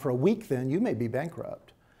website's down for a week, then you may be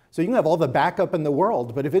bankrupt. So you can have all the backup in the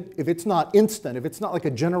world, but if it's not instant, if it's not like a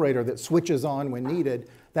generator that switches on when needed,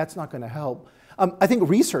 that's not going to help. I think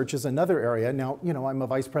research is another area. Now, you know, I'm a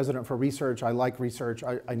vice president for research. I like research.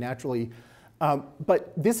 I naturally,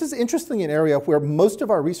 but this is interesting, an area where most of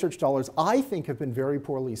our research dollars, I think, have been very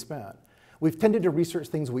poorly spent. We've tended to research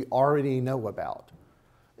things we already know about.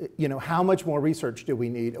 You know, how much more research do we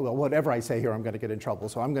need? Well, whatever I say here, I'm going to get in trouble,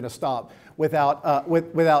 so I'm going to stop without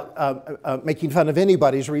making fun of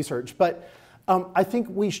anybody's research. But I think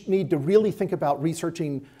we need to really think about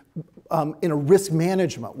researching in a risk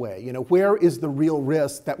management way. You know, where is the real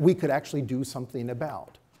risk that we could actually do something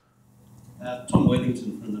about? Tom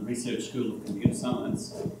Worthington from the Research School of Computer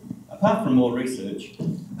Science. Apart from more research,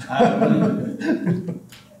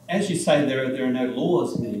 as you say, there are no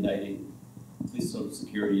laws mandating this sort of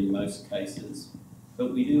security in most cases,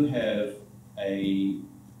 but we do have a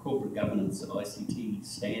corporate governance of ICT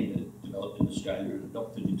standard developed in Australia and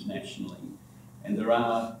adopted internationally, and there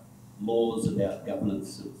are laws about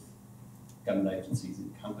governance of government agencies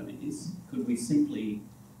and companies. Could we simply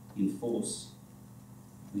enforce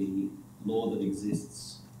the law that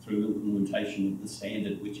exists through implementation of the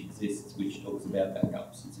standard which exists, which talks about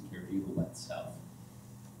backups and security and all that stuff?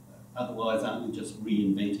 Otherwise, aren't we just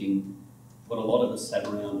reinventing what a lot of us sat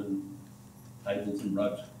around and tables and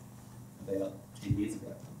wrote about 10 years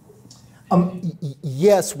ago?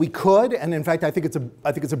 Yes, we could, and in fact, I think it's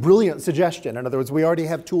a brilliant suggestion. In other words, we already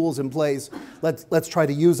have tools in place. Let's try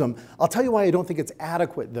to use them. I'll tell you why I don't think it's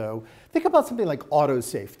adequate, though. Think about something like auto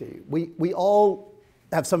safety. We all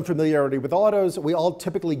have some familiarity with autos. We all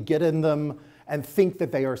typically get in them and think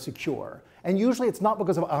that they are secure. And usually it's not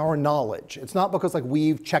because of our knowledge. It's not because like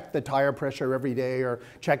we've checked the tire pressure every day or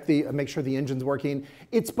checked make sure the engine's working.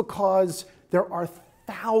 It's because there are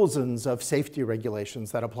thousands of safety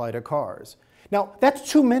regulations that apply to cars. Now,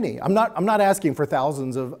 that's too many. I'm not asking for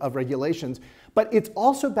thousands of regulations, but it's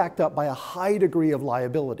also backed up by a high degree of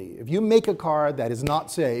liability. If you make a car that is not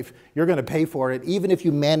safe, you're going to pay for it, even if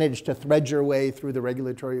you manage to thread your way through the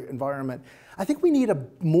regulatory environment. I think we need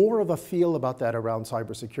more of a feel about that around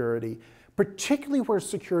cybersecurity, particularly where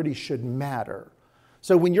security should matter.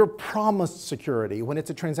 So when you're promised security, when it's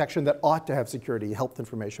a transaction that ought to have security, health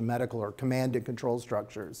information, medical, or command and control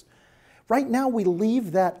structures, right now we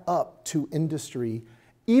leave that up to industry.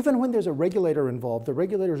 Even when there's a regulator involved, the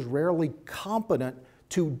regulator is rarely competent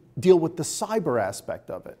to deal with the cyber aspect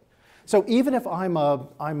of it. So even if I'm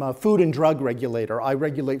a food and drug regulator, I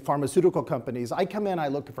regulate pharmaceutical companies, I come in, I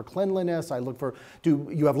look for cleanliness, I look for, do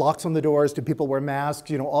you have locks on the doors, do people wear masks,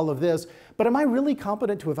 you know, all of this. But am I really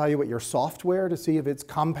competent to evaluate your software to see if it's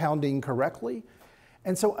compounding correctly?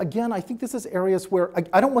 And so again, I think this is areas where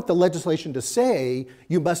I don't want the legislation to say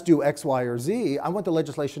you must do X, Y, or Z. I want the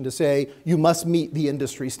legislation to say you must meet the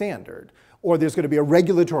industry standard, or there's going to be a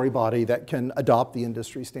regulatory body that can adopt the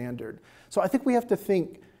industry standard. So I think we have to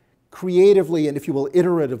think creatively and, if you will,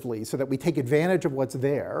 iteratively, so that we take advantage of what's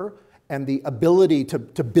there and the ability to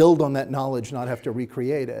build on that knowledge, not have to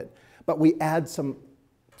recreate it. But we add some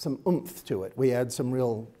oomph to it. We add some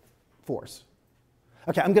real force.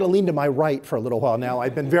 Okay, I'm going to lean to my right for a little while now.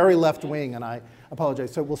 I've been very left wing, and I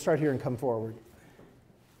apologize. So we'll start here and come forward.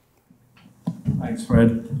 Thanks,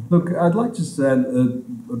 Fred. Look, I'd like just to add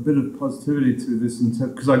a bit of positivity to this,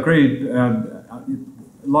 because I agree,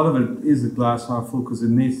 a lot of it is a glass half full, because it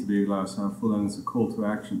needs to be a glass half full, and it's a call to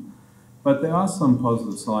action. But there are some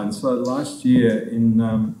positive signs. So last year, in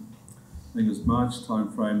I think it was March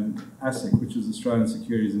timeframe, ASIC, which is Australian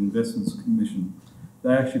Securities and Investments Commission,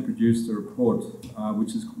 they actually produced a report,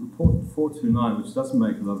 which is report 429, which doesn't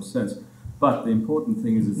make a lot of sense. But the important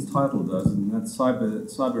thing is its title does, and that's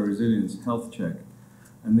Cyber Resilience Health Check.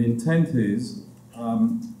 And the intent is,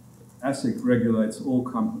 ASIC regulates all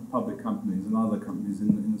public companies and other companies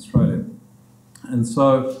in Australia. And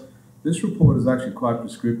so this report is actually quite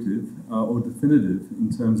prescriptive or definitive in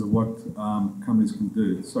terms of what companies can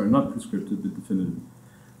do. Sorry, not prescriptive, but definitive.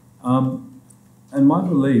 And my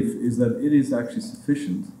belief is that it is actually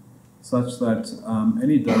sufficient such that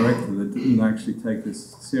any director that didn't actually take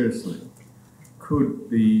this seriously could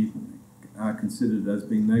be considered as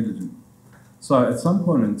being negligent. So at some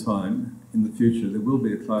point in time in the future, there will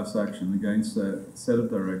be a class action against a set of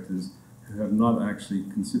directors who have not actually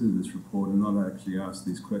considered this report and not actually asked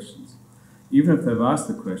these questions. Even if they've asked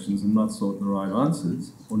the questions and not sought the right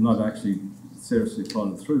answers, or not actually seriously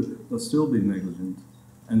followed through, they'll still be negligent.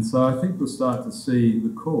 And so I think we'll start to see the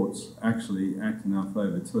courts actually act in our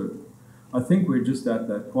favour too. I think we're just at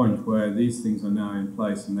that point where these things are now in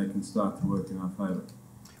place and they can start to work in our favour.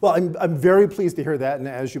 Well, I'm very pleased to hear that, and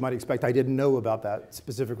as you might expect, I didn't know about that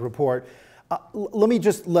specific report. Let me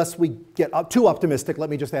just, lest we get too optimistic, let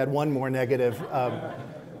me just add one more negative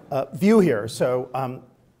view here. So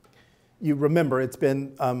you remember, it's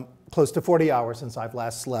been close to 40 hours since I've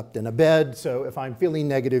last slept in a bed, so if I'm feeling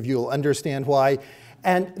negative, you'll understand why.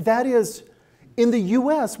 And that is, in the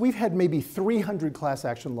US, we've had maybe 300 class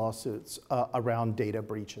action lawsuits around data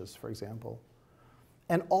breaches, for example.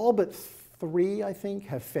 And all but 3, I think,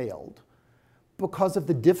 have failed because of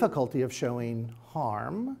the difficulty of showing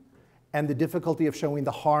harm and the difficulty of showing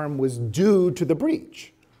the harm was due to the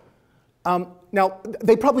breach. Now,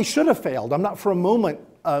 they probably should have failed. I'm not for a moment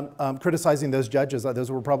criticizing those judges. Those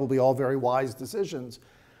were probably all very wise decisions.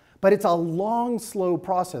 But it's a long, slow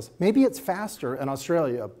process. Maybe it's faster in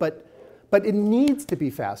Australia, but it needs to be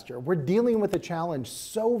faster. We're dealing with a challenge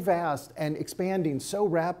so vast and expanding so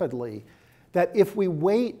rapidly that if we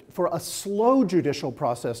wait for a slow judicial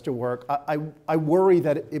process to work, I worry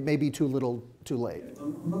that it may be too little, too late.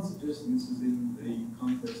 I'm not suggesting this is in the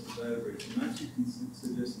context of data breach. I'm actually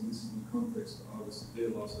suggesting this is in the context of a severe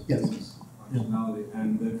loss of business functionality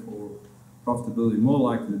and therefore profitability. More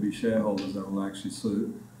likely to be shareholders that will actually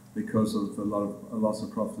sue because of a loss of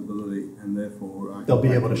profitability, and therefore they'll be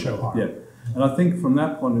able to show harm. Yeah, and I think from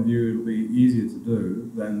that point of view, it'll be easier to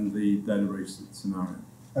do than the data breach scenario.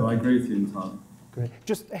 So I agree with you entirely. Great.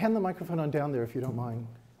 Just hand the microphone on down there if you don't mind.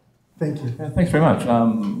 Thank you. Thanks very much.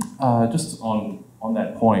 Just on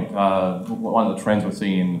that point, one of the trends we're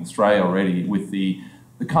seeing in Australia already with the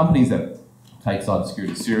companies that take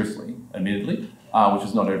cybersecurity seriously, admittedly, which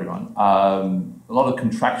is not everyone. A lot of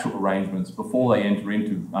contractual arrangements before they enter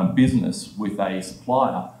into business with a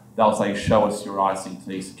supplier, they'll say, show us your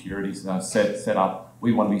ICT security set up.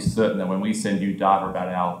 We want to be certain that when we send you data about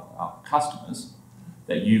our customers,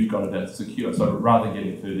 that you've got it as secure. So rather than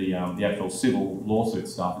getting into the actual civil lawsuit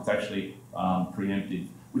stuff, it's actually preemptive,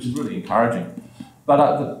 which is really encouraging.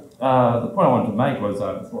 But the point I wanted to make was,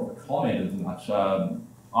 it's more of a comment as much.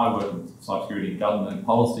 I work in cybersecurity and government and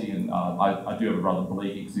policy, and I do have a rather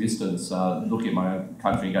bleak existence, looking at my own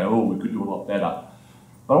country and go, oh, we could do a lot better.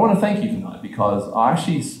 But I want to thank you tonight, because I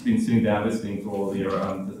actually been sitting down listening to all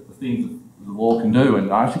the things that the law can do,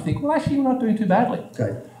 and I actually think, well, actually, we're not doing too badly.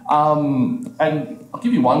 Okay. And I'll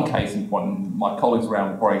give you one case in point, and my colleagues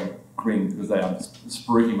around probably grin because they are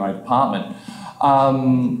spruiking my department.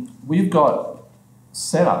 We've got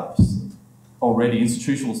setups already,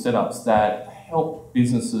 institutional setups that help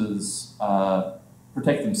businesses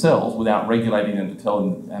protect themselves without regulating them to tell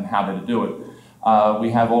them how to do it. We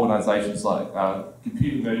have organisations like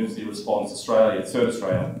Computer Emergency Response Australia, CERT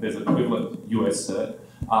Australia, there's an equivalent US CERT,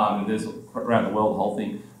 and there's around the world the whole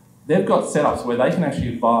thing. They've got setups where they can actually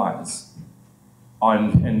advise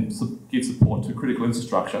and give support to critical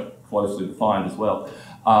infrastructure, closely defined as well.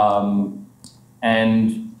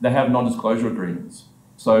 And they have non-disclosure agreements.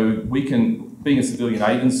 So we can, being a civilian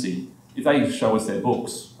agency, if they show us their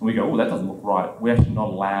books and we go, oh, that doesn't look right, we're actually not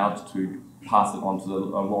allowed to pass it on to the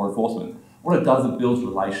law enforcement. What it does, it builds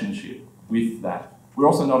relationship with that. We're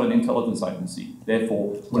also not an intelligence agency,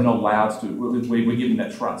 therefore we're not allowed to, we're given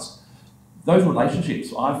that trust. Those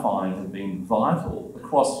relationships, I find, have been vital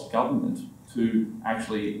across government to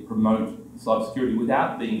actually promote cybersecurity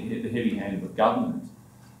without being the heavy hand of government.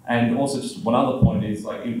 And also, just one other point is,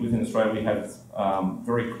 like within Australia, we have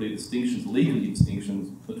very clear distinctions, legally distinctions,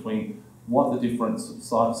 between what the different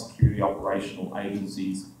cybersecurity operational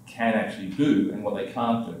agencies can actually do and what they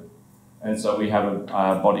can't do. And so we have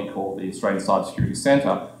a body called the Australian Cybersecurity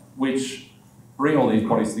Centre, which bring all these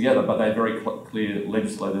bodies together, but they have very clear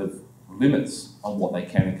legislative limits on what they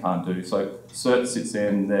can and can't do. So CERT sits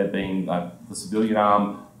in there being the civilian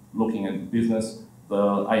arm, looking at business, the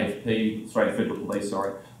AFP, Australian Federal Police,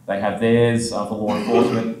 sorry, they have theirs for law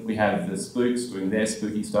enforcement. We have the spooks doing their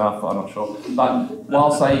spooky stuff, I'm not sure. But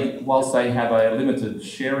whilst they have a limited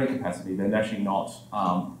sharing capacity, they're actually not,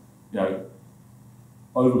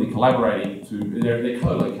 overly collaborating they're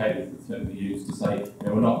co-located, the term we use, to say,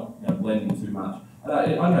 we're not blending too much. I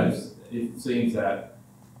notice it seems that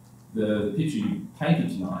the picture you painted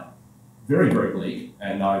tonight, very, very bleak,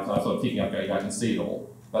 and I sort of thinking, okay, I can see it all.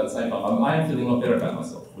 But at the same time, I am feeling a lot better about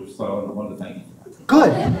myself, so I wanted to thank you for that.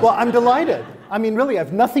 Good. Well, I'm delighted. I mean, really,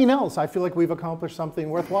 if nothing else, I feel like we've accomplished something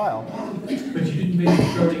worthwhile. But you didn't mention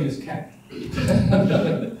Schrodinger's cat.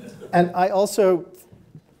 And I also,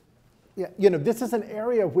 this is an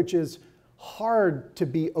area which is hard to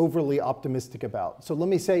be overly optimistic about. So let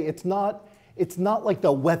me say, it's not like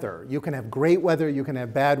the weather. You can have great weather, you can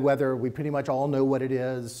have bad weather. We pretty much all know what it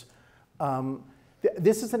is.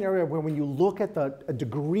 This is an area where when you look at the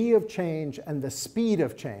degree of change and the speed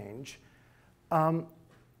of change,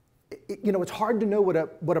 it's hard to know what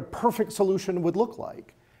a perfect solution would look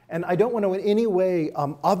like. And I don't want to in any way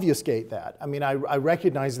obfuscate that. I mean, I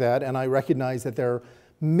recognize that, and I recognize that there are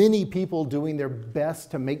many people doing their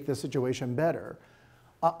best to make the situation better.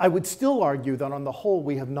 I would still argue that on the whole,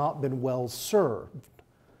 we have not been well served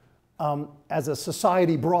as a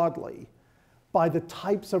society broadly by the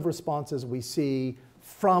types of responses we see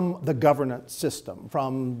from the governance system,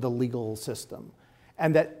 from the legal system.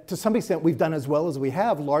 And that to some extent we've done as well as we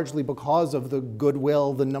have, largely because of the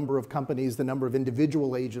goodwill, the number of companies, the number of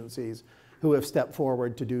individual agencies who have stepped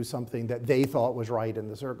forward to do something that they thought was right in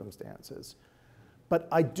the circumstances. But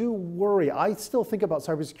I do worry, I still think about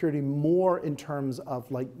cybersecurity more in terms of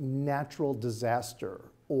like natural disaster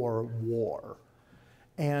or war.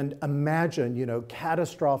 And imagine,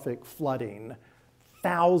 catastrophic flooding,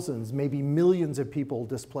 thousands, maybe millions of people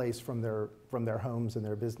displaced from their homes and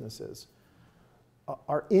their businesses.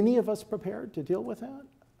 Are any of us prepared to deal with that?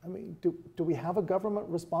 I mean, do we have a government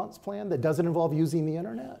response plan that doesn't involve using the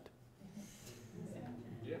internet?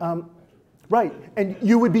 Right, and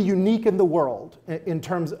you would be unique in the world in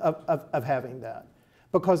terms of having that.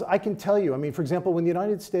 Because I can tell you, I mean, for example, when the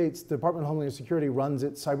United States, the Department of Homeland Security runs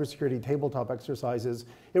its cybersecurity tabletop exercises,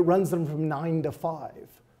 it runs them from 9 to 5.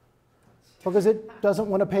 Because it doesn't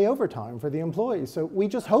want to pay overtime for the employees. So we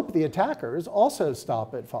just hope the attackers also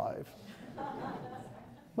stop at 5.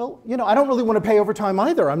 Well, I don't really want to pay overtime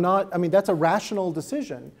either. That's a rational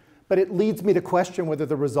decision. But it leads me to question whether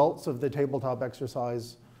the results of the tabletop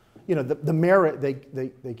exercise, the merit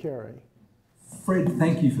they carry. Fred,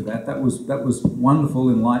 thank you for that. That was wonderful,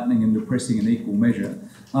 enlightening, and depressing in equal measure.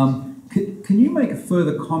 Can you make a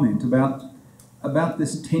further comment about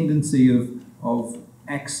this tendency of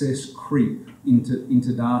access creep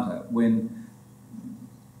into data when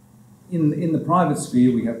in the private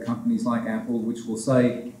sphere we have companies like Apple which will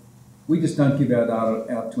say, we just don't give our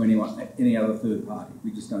data out to any other third party.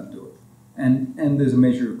 We just don't do it. And there's a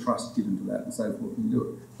measure of trust given to that and so forth and do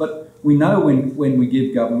it. But we know when we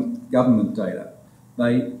give government data,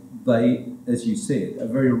 they, as you said, are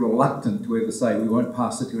very reluctant to ever say we won't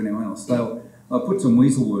pass it to anyone else. They'll put some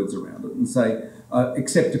weasel words around it and say,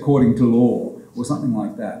 except according to law, or something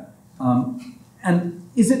like that. And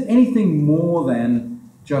is it anything more than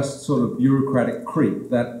just sort of bureaucratic creep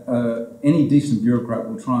that any decent bureaucrat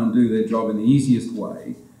will try and do their job in the easiest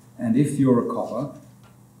way? And if you're a copper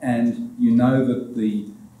and you know that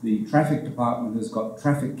the traffic department has got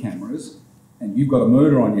traffic cameras and you've got a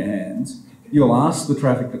murder on your hands, you'll ask the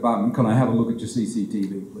traffic department, can I have a look at your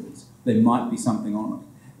CCTV, please? There might be something on it.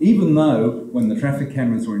 Even though, when the traffic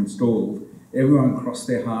cameras were installed, everyone crossed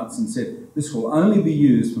their hearts and said, this will only be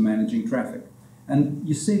used for managing traffic. And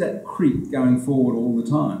you see that creep going forward all the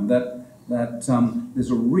time, that there's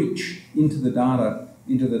a reach into the data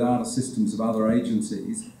systems of other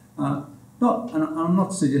agencies. And I'm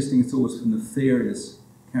not suggesting it's always for nefarious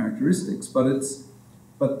characteristics,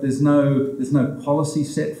 but there's no policy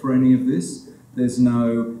set for any of this.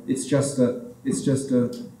 It's just a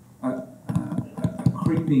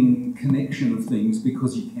creeping connection of things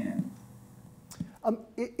because you can.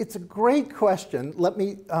 It's a great question. Let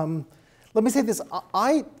me say this.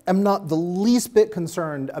 I am not the least bit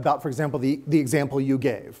concerned about, for example, the example you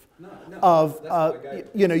gave of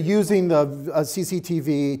using the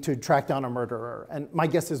CCTV to track down a murderer. And my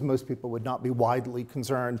guess is most people would not be widely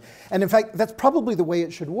concerned. And in fact, that's probably the way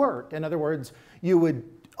it should work. In other words, you would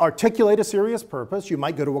articulate a serious purpose. You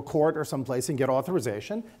might go to a court or someplace and get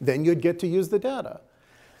authorization. Then you'd get to use the data.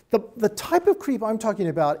 The type of creep I'm talking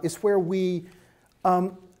about is where we,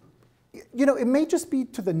 it may just be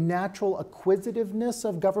to the natural acquisitiveness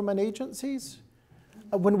of government agencies.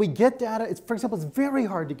 When we get data, for example, it's very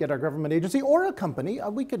hard to get our government agency or a company,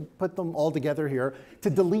 we could put them all together here, to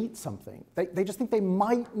delete something. They just think they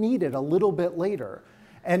might need it a little bit later.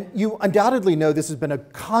 And you undoubtedly know this has been a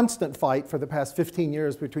constant fight for the past 15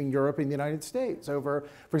 years between Europe and the United States over,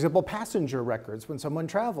 for example, passenger records when someone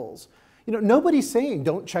travels. Nobody's saying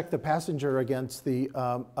don't check the passenger against the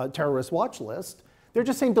terrorist watch list. They're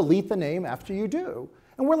just saying delete the name after you do.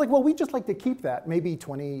 And we're like, well, we just like to keep that, maybe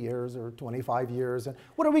 20 years or 25 years. And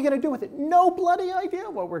what are we going to do with it? No bloody idea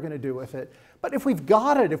what we're going to do with it. But if we've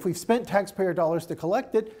got it, if we've spent taxpayer dollars to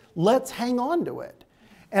collect it, let's hang on to it.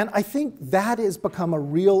 And I think that has become a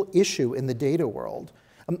real issue in the data world.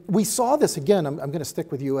 We saw this, again, I'm going to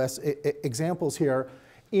stick with US examples here.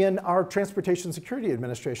 In our Transportation Security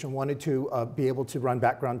Administration wanted to be able to run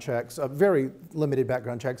background checks, very limited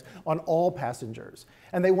background checks, on all passengers.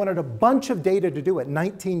 And they wanted a bunch of data to do it,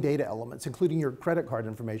 19 data elements, including your credit card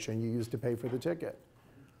information you used to pay for the ticket.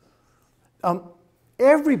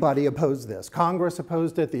 Everybody opposed this. Congress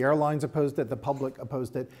opposed it, the airlines opposed it, the public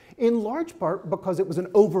opposed it, in large part because it was an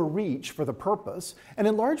overreach for the purpose, and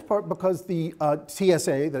in large part because the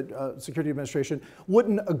TSA, the Security Administration,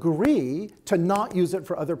 wouldn't agree to not use it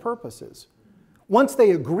for other purposes. Once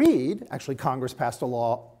they agreed, actually Congress passed a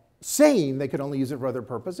law saying they could only use it for other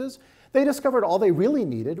purposes, they discovered all they really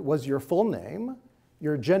needed was your full name,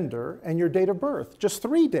 your gender, and your date of birth, just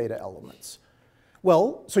 3 data elements.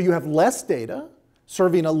 Well, so you have less data,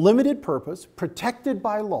 serving a limited purpose, protected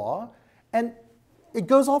by law, and it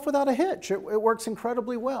goes off without a hitch. It works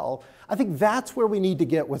incredibly well. I think that's where we need to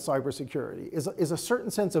get with cybersecurity, is a certain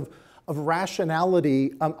sense of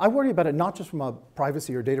rationality. I worry about it not just from a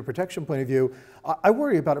privacy or data protection point of view, I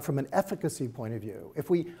worry about it from an efficacy point of view. If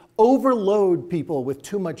we overload people with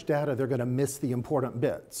too much data, they're going to miss the important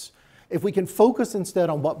bits. If we can focus instead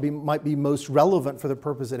on what might be most relevant for the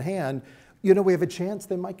purpose at hand, we have a chance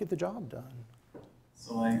they might get the job done.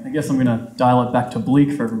 So I guess I'm going to dial it back to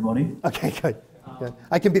bleak for everybody. Okay, good.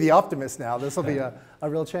 I can be the optimist now. This will be a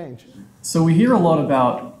real change. So we hear a lot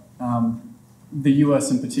about the US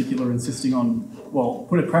in particular insisting on, well,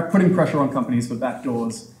 putting pressure on companies for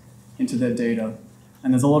backdoors into their data.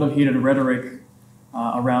 And there's a lot of heated rhetoric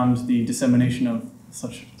around the dissemination of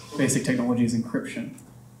such basic technology as encryption.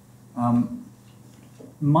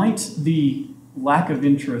 Might the lack of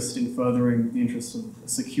interest in furthering the interests of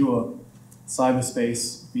secure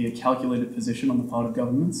cyberspace be a calculated position on the part of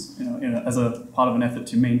governments, as a part of an effort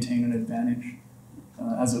to maintain an advantage,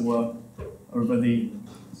 as it were, over the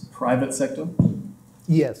private sector?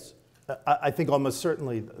 Yes, I think almost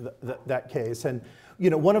certainly that case. And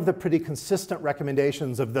one of the pretty consistent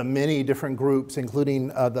recommendations of the many different groups, including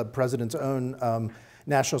the president's own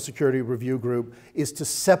National Security Review Group, is to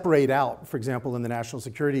separate out, for example, in the National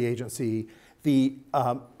Security Agency, the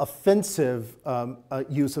offensive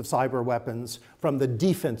use of cyber weapons from the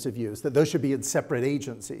defensive use, that those should be in separate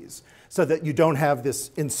agencies, so that you don't have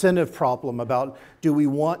this incentive problem about do we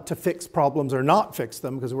want to fix problems or not fix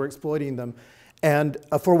them because we're exploiting them. And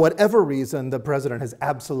for whatever reason, the president has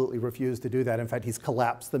absolutely refused to do that. In fact, he's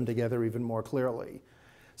collapsed them together even more clearly.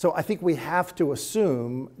 So I think we have to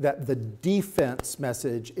assume that the defense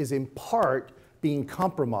message is in part being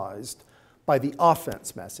compromised by the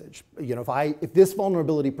offense message. If this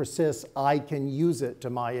vulnerability persists, I can use it to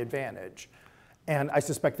my advantage. And I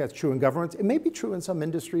suspect that's true in governments. It may be true in some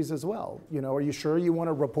industries as well. Are you sure you want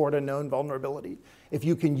to report a known vulnerability if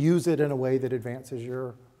you can use it in a way that advances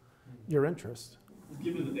your interest?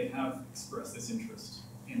 Given that they have expressed this interest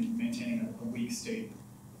in maintaining a weak state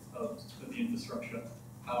of the infrastructure,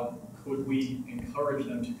 how could we encourage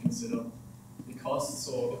them to consider the costs,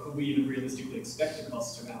 or could we even realistically expect the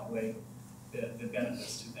costs to outweigh the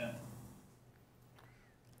benefits to them?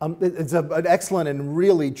 It's an excellent and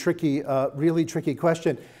really tricky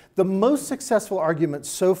question. The most successful argument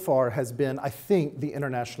so far has been, I think, the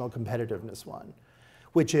international competitiveness one,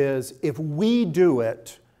 which is if we do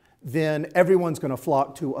it, then everyone's going to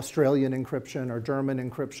flock to Australian encryption or German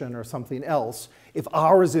encryption or something else if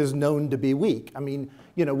ours is known to be weak. I mean,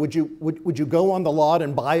 you know, would you go on the lot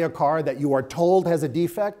and buy a car that you are told has a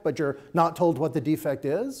defect, but you're not told what the defect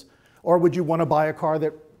is? Or would you want to buy a car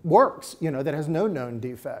that works, you know, that has no known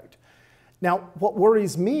defect? Now, what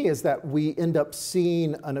worries me is that we end up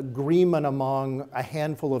seeing an agreement among a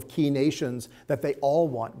handful of key nations that they all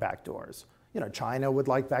want backdoors. You know, China would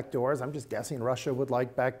like backdoors. I'm just guessing Russia would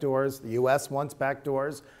like backdoors. The US wants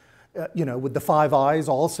backdoors. You know, would the Five Eyes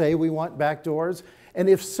all say we want backdoors? And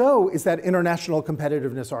if so, is that international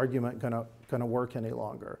competitiveness argument gonna work any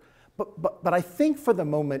longer? But I think for the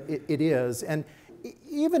moment it is. And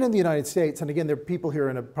even in the United States, and again, there are people here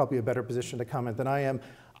in probably a better position to comment than I am,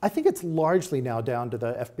 I think it's largely now down to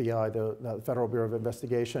the FBI, the Federal Bureau of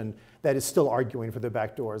Investigation, that is still arguing for the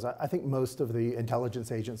backdoors. I think most of the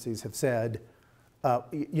intelligence agencies have said,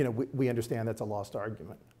 you know, we understand that's a lost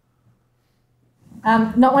argument.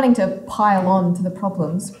 Not wanting to pile on to the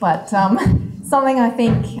problems, but something I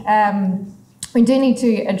think we do need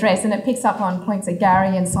to address, and it picks up on points that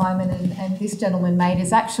Gary and Simon and this gentleman made,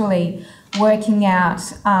 is actually working out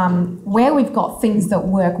where we've got things that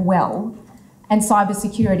work well, and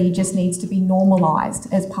cybersecurity just needs to be normalised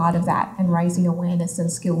as part of that, and raising awareness and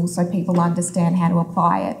skills so people understand how to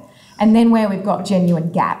apply it. And then where we've got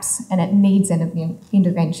genuine gaps and it needs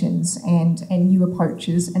interventions and new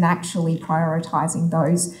approaches, and actually prioritising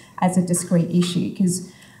those as a discrete issue. Because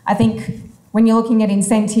I think when you're looking at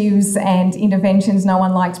incentives and interventions, no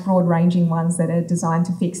one likes broad-ranging ones that are designed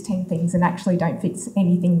to fix 10 things and actually don't fix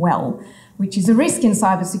anything well, which is a risk in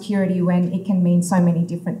cybersecurity when it can mean so many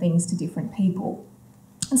different things to different people.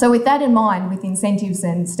 And so with that in mind, with incentives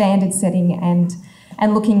and standard setting and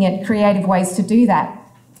looking at creative ways to do that,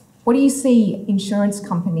 what do you see insurance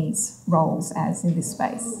companies' roles as in this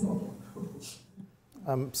space?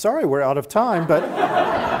 I'm sorry, we're out of time, but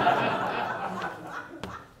I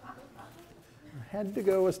had to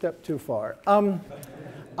go a step too far.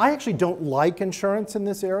 I actually don't like insurance in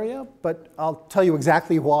this area, but I'll tell you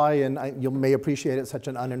exactly why, and you may appreciate it, such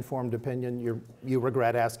an uninformed opinion. You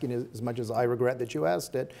regret asking as much as I regret that you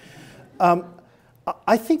asked it.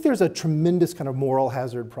 I think there's a tremendous kind of moral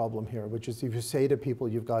hazard problem here, which is if you say to people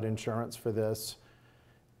you've got insurance for this,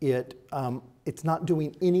 it's not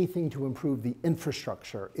doing anything to improve the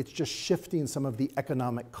infrastructure. It's just shifting some of the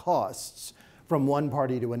economic costs from one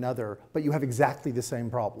party to another, but you have exactly the same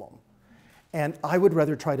problem. And I would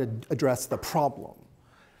rather try to address the problem.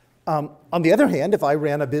 On the other hand, if I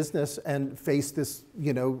ran a business and faced this,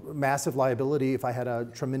 you know, massive liability, if I had a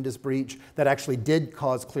tremendous breach that actually did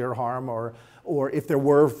cause clear harm, or if there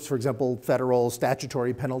were, for example, federal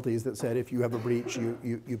statutory penalties that said if you have a breach,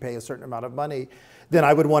 you pay a certain amount of money, then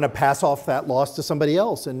I would want to pass off that loss to somebody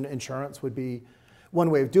else, and insurance would be one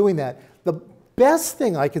way of doing that. The best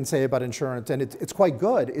thing I can say about insurance, and it's quite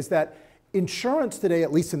good, is that insurance today,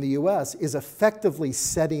 at least in the US, is effectively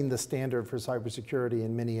setting the standard for cybersecurity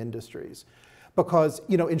in many industries. Because,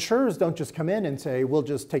 you know, insurers don't just come in and say, we'll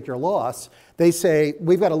just take your loss. They say,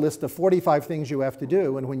 we've got a list of 45 things you have to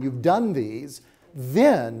do, and when you've done these,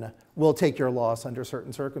 then we'll take your loss under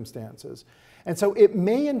certain circumstances. And so it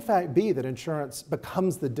may in fact be that insurance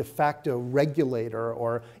becomes the de facto regulator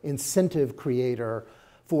or incentive creator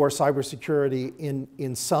for cybersecurity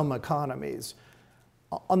in some economies.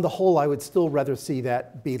 On the whole, I would still rather see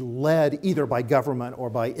that be led either by government or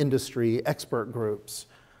by industry expert groups.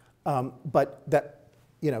 But that,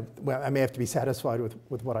 you know, well, I may have to be satisfied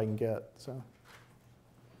with what I can get. So,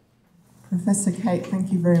 Professor Cate,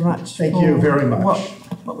 thank you very much. Thank you very much.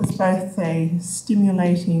 What was both a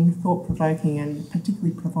stimulating, thought-provoking, and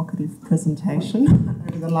particularly provocative presentation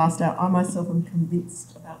over the last hour. I myself am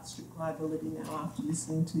convinced about strict liability now after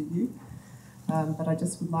listening to you. But I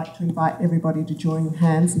just would like to invite everybody to join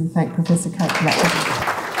hands and thank Professor Cate for that presentation.